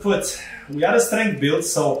supposed to put? We had a strength build,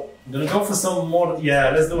 so I'm gonna go for some more.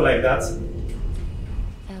 Yeah, let's do it like that.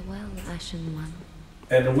 Farewell, Ashen one.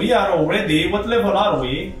 And we are already, what level are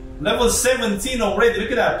we? Level 17 already,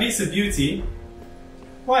 look at that piece of beauty.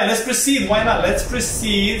 Right, let's proceed, why not? Let's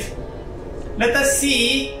proceed. Let us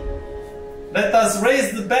see. Let us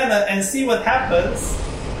raise the banner and see what happens.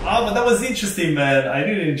 Oh, but that was interesting, man. I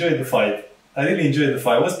really enjoyed the fight.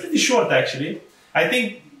 It was pretty short, actually. I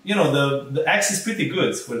think, you know, the axe is pretty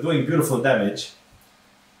good. We're doing beautiful damage.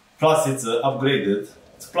 Plus, it's upgraded.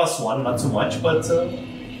 It's +1, not too much, but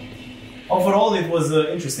overall, it was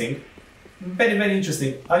interesting. Very, very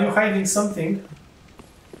interesting. Are you hiding something?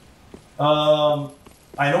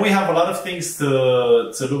 I know we have a lot of things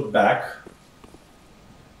to look back.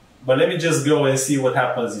 But let me just go and see what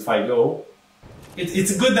happens if I go.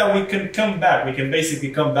 It's good that we can come back. We can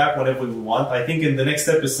basically come back whenever we want. I think in the next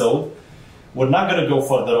episode, we're not going to go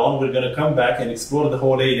further on. We're going to come back and explore the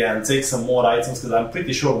whole area and take some more items, because I'm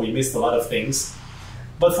pretty sure we missed a lot of things.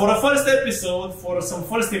 But for the first episode, for some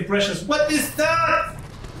first impressions, what is that?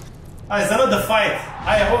 Ah, it's another fight.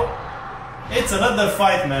 I hope it's another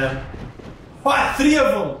fight, man. What? 3 of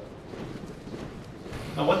them?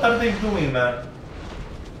 Now, what are they doing, man?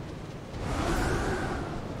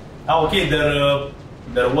 Oh, okay,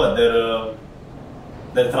 they're what?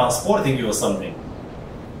 They're transporting you or something.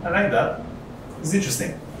 I like that. It's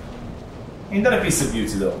interesting. Ain't that a piece of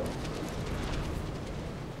beauty, though?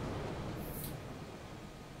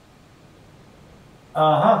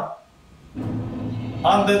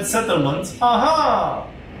 Undead settlement.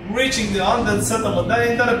 Reaching the undead settlement. That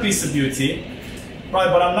ain't that a piece of beauty. Right,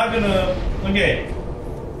 but I'm not gonna... Okay.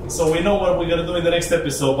 So we know what we're gonna do in the next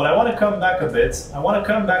episode, but I want to come back a bit.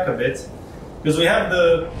 Because we have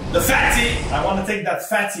the fatty. I want to take that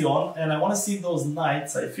fatty on, and I want to see those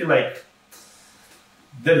knights. I feel like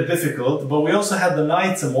they're difficult, but we also had an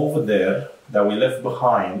item over there that we left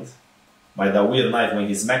behind by that weird knight when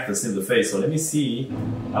he smacked us in the face. So let me see.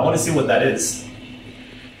 I want to see what that is.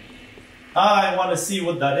 I want to see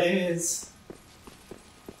what that is.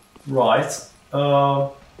 Right.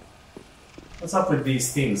 What's up with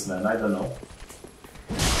these things, man? I don't know.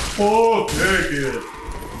 Oh, take it.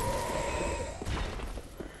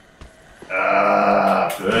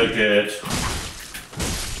 Take it.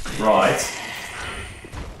 Right.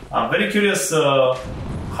 I'm very curious, how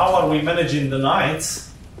are we managing the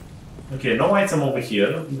knights? Okay, no item over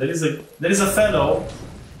here. There is a fellow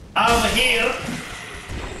over here.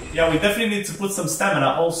 Yeah, we definitely need to put some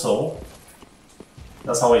stamina also.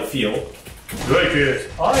 That's how I feel. Take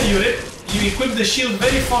it. Alright, you equip the shield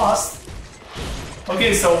very fast.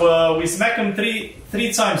 Okay, so we smack him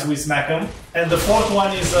three times. We smack him, and the 4th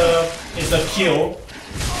one is a kill.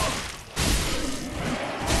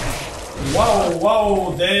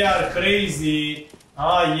 Wow, they are crazy.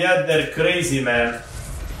 Ah, yeah, they're crazy, man.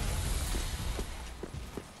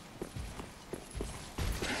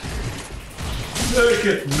 Take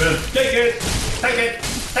it, man. Take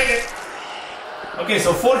it. Okay,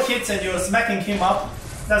 so 4 hits and you're smacking him up.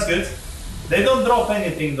 That's good. They don't drop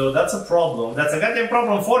anything though, that's a problem. That's a goddamn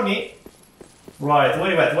problem for me. Right,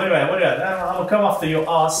 where you at? I'm gonna come after your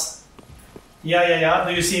ass. Yeah.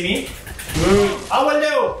 Do you see me? I will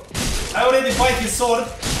do. I already bite his sword.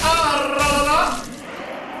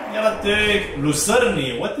 Yeah, take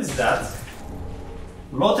Lucerne. What is that?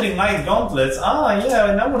 Lothric Knight Gauntlets. Ah,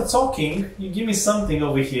 yeah, now we're talking. You give me something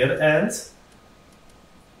over here, and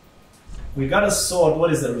we got a sword.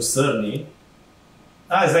 What is the Lucerne?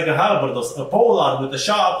 Ah, it's like a halberd, a polearm with a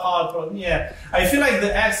sharp hard. Yeah, I feel like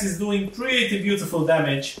the axe is doing pretty beautiful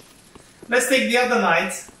damage. Let's take the other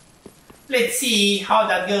knight. Let's see how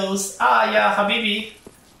that goes. Ah, yeah, Habibi.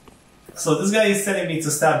 So this guy is telling me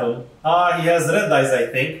to stab him. Ah, he has red eyes, I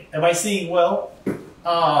think. Am I seeing well?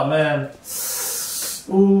 Ah, man.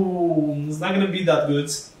 Ooh, it's not gonna be that good.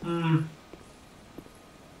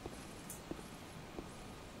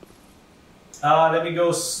 Let me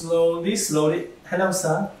go slowly, slowly. Hello,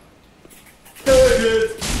 sir.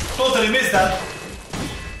 Totally missed that.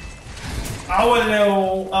 Oh,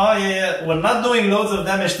 no. Oh, yeah. We're not doing loads of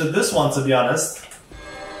damage to this one, to be honest.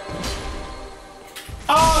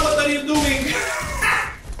 Oh, what are you doing?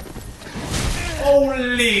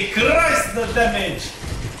 Holy Christ, the damage.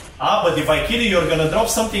 Ah, but if I kill you, you're gonna drop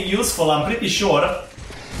something useful, I'm pretty sure.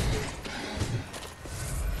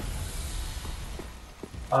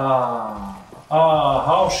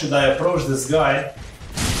 How should I approach this guy?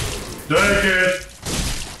 Take it!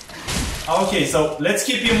 Okay, so let's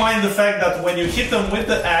keep in mind the fact that when you hit him with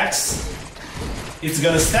the axe, it's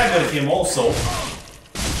gonna stagger him also.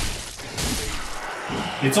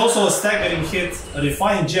 It's also a staggering hit, a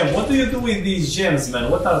refined gem. What do you do with these gems,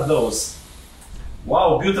 man? What are those?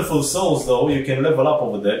 Wow, beautiful souls though, you can level up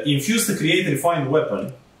over there. Infused to create refined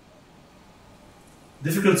weapon.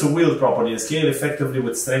 Difficult to wield properly and scale effectively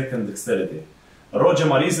with strength and dexterity. Raw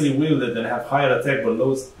gem are easily wielded and have higher attack but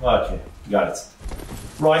low... Okay, got it.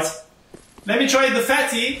 Right. Let me try the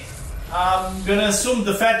fatty. I'm gonna assume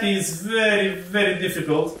the fatty is very, very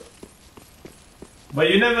difficult. But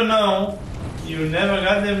you never know. You never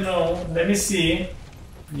goddamn know. Let me see.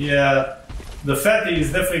 Yeah, the fatty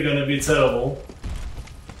is definitely gonna be terrible.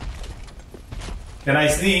 Can I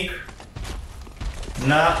sneak?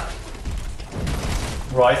 Nah.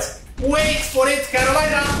 Right. Wait for it,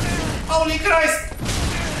 Carolina! Holy Christ!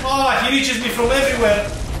 Oh, he reaches me from everywhere.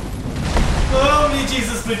 Holy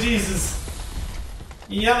Jesus, but Jesus.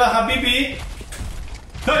 Yalla, Habibi.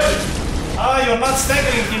 Ah, you're not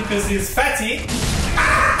staggering him because he's fatty.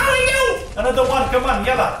 Ah, oh no! Another one, come on,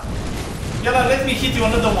 yalla. Yalla, let me hit you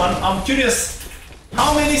another one. I'm curious.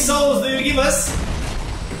 How many souls do you give us?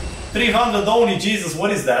 300 only, Jesus,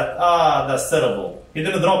 what is that? Ah, that's terrible. He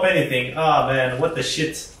didn't drop anything. Ah, man, what the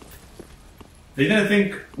shit. They didn't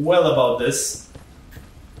think well about this.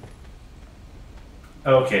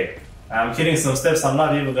 Okay, I'm hitting some steps, I'm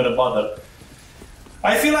not even gonna bother.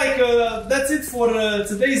 I feel like that's it for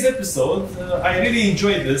today's episode. I really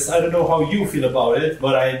enjoyed this. I don't know how you feel about it,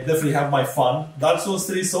 but I definitely have my fun. Dark Souls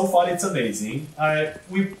 3 so far, it's amazing.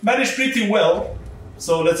 We managed pretty well.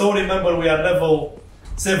 So let's all remember we are level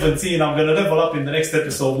 17. I'm gonna level up in the next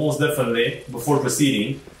episode, most definitely, before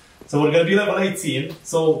proceeding. So we're gonna be level 18.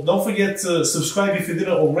 So don't forget to subscribe if you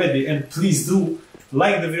didn't already, and please do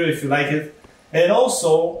like the video if you like it. And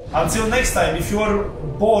also, until next time, if you're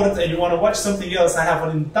bored and you want to watch something else, I have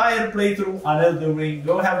an entire playthrough on Elden Ring.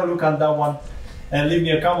 Go have a look on that one and leave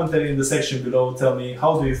me a commentary in the section below. Tell me,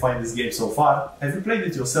 how do you find this game so far? Have you played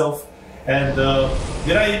it yourself? And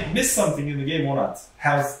did I miss something in the game or not?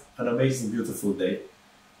 Have an amazing, beautiful day.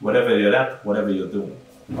 Wherever you're at, whatever you're doing.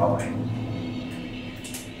 Bye-bye.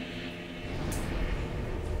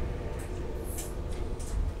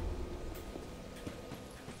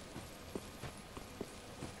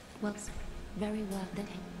 Well, very well then.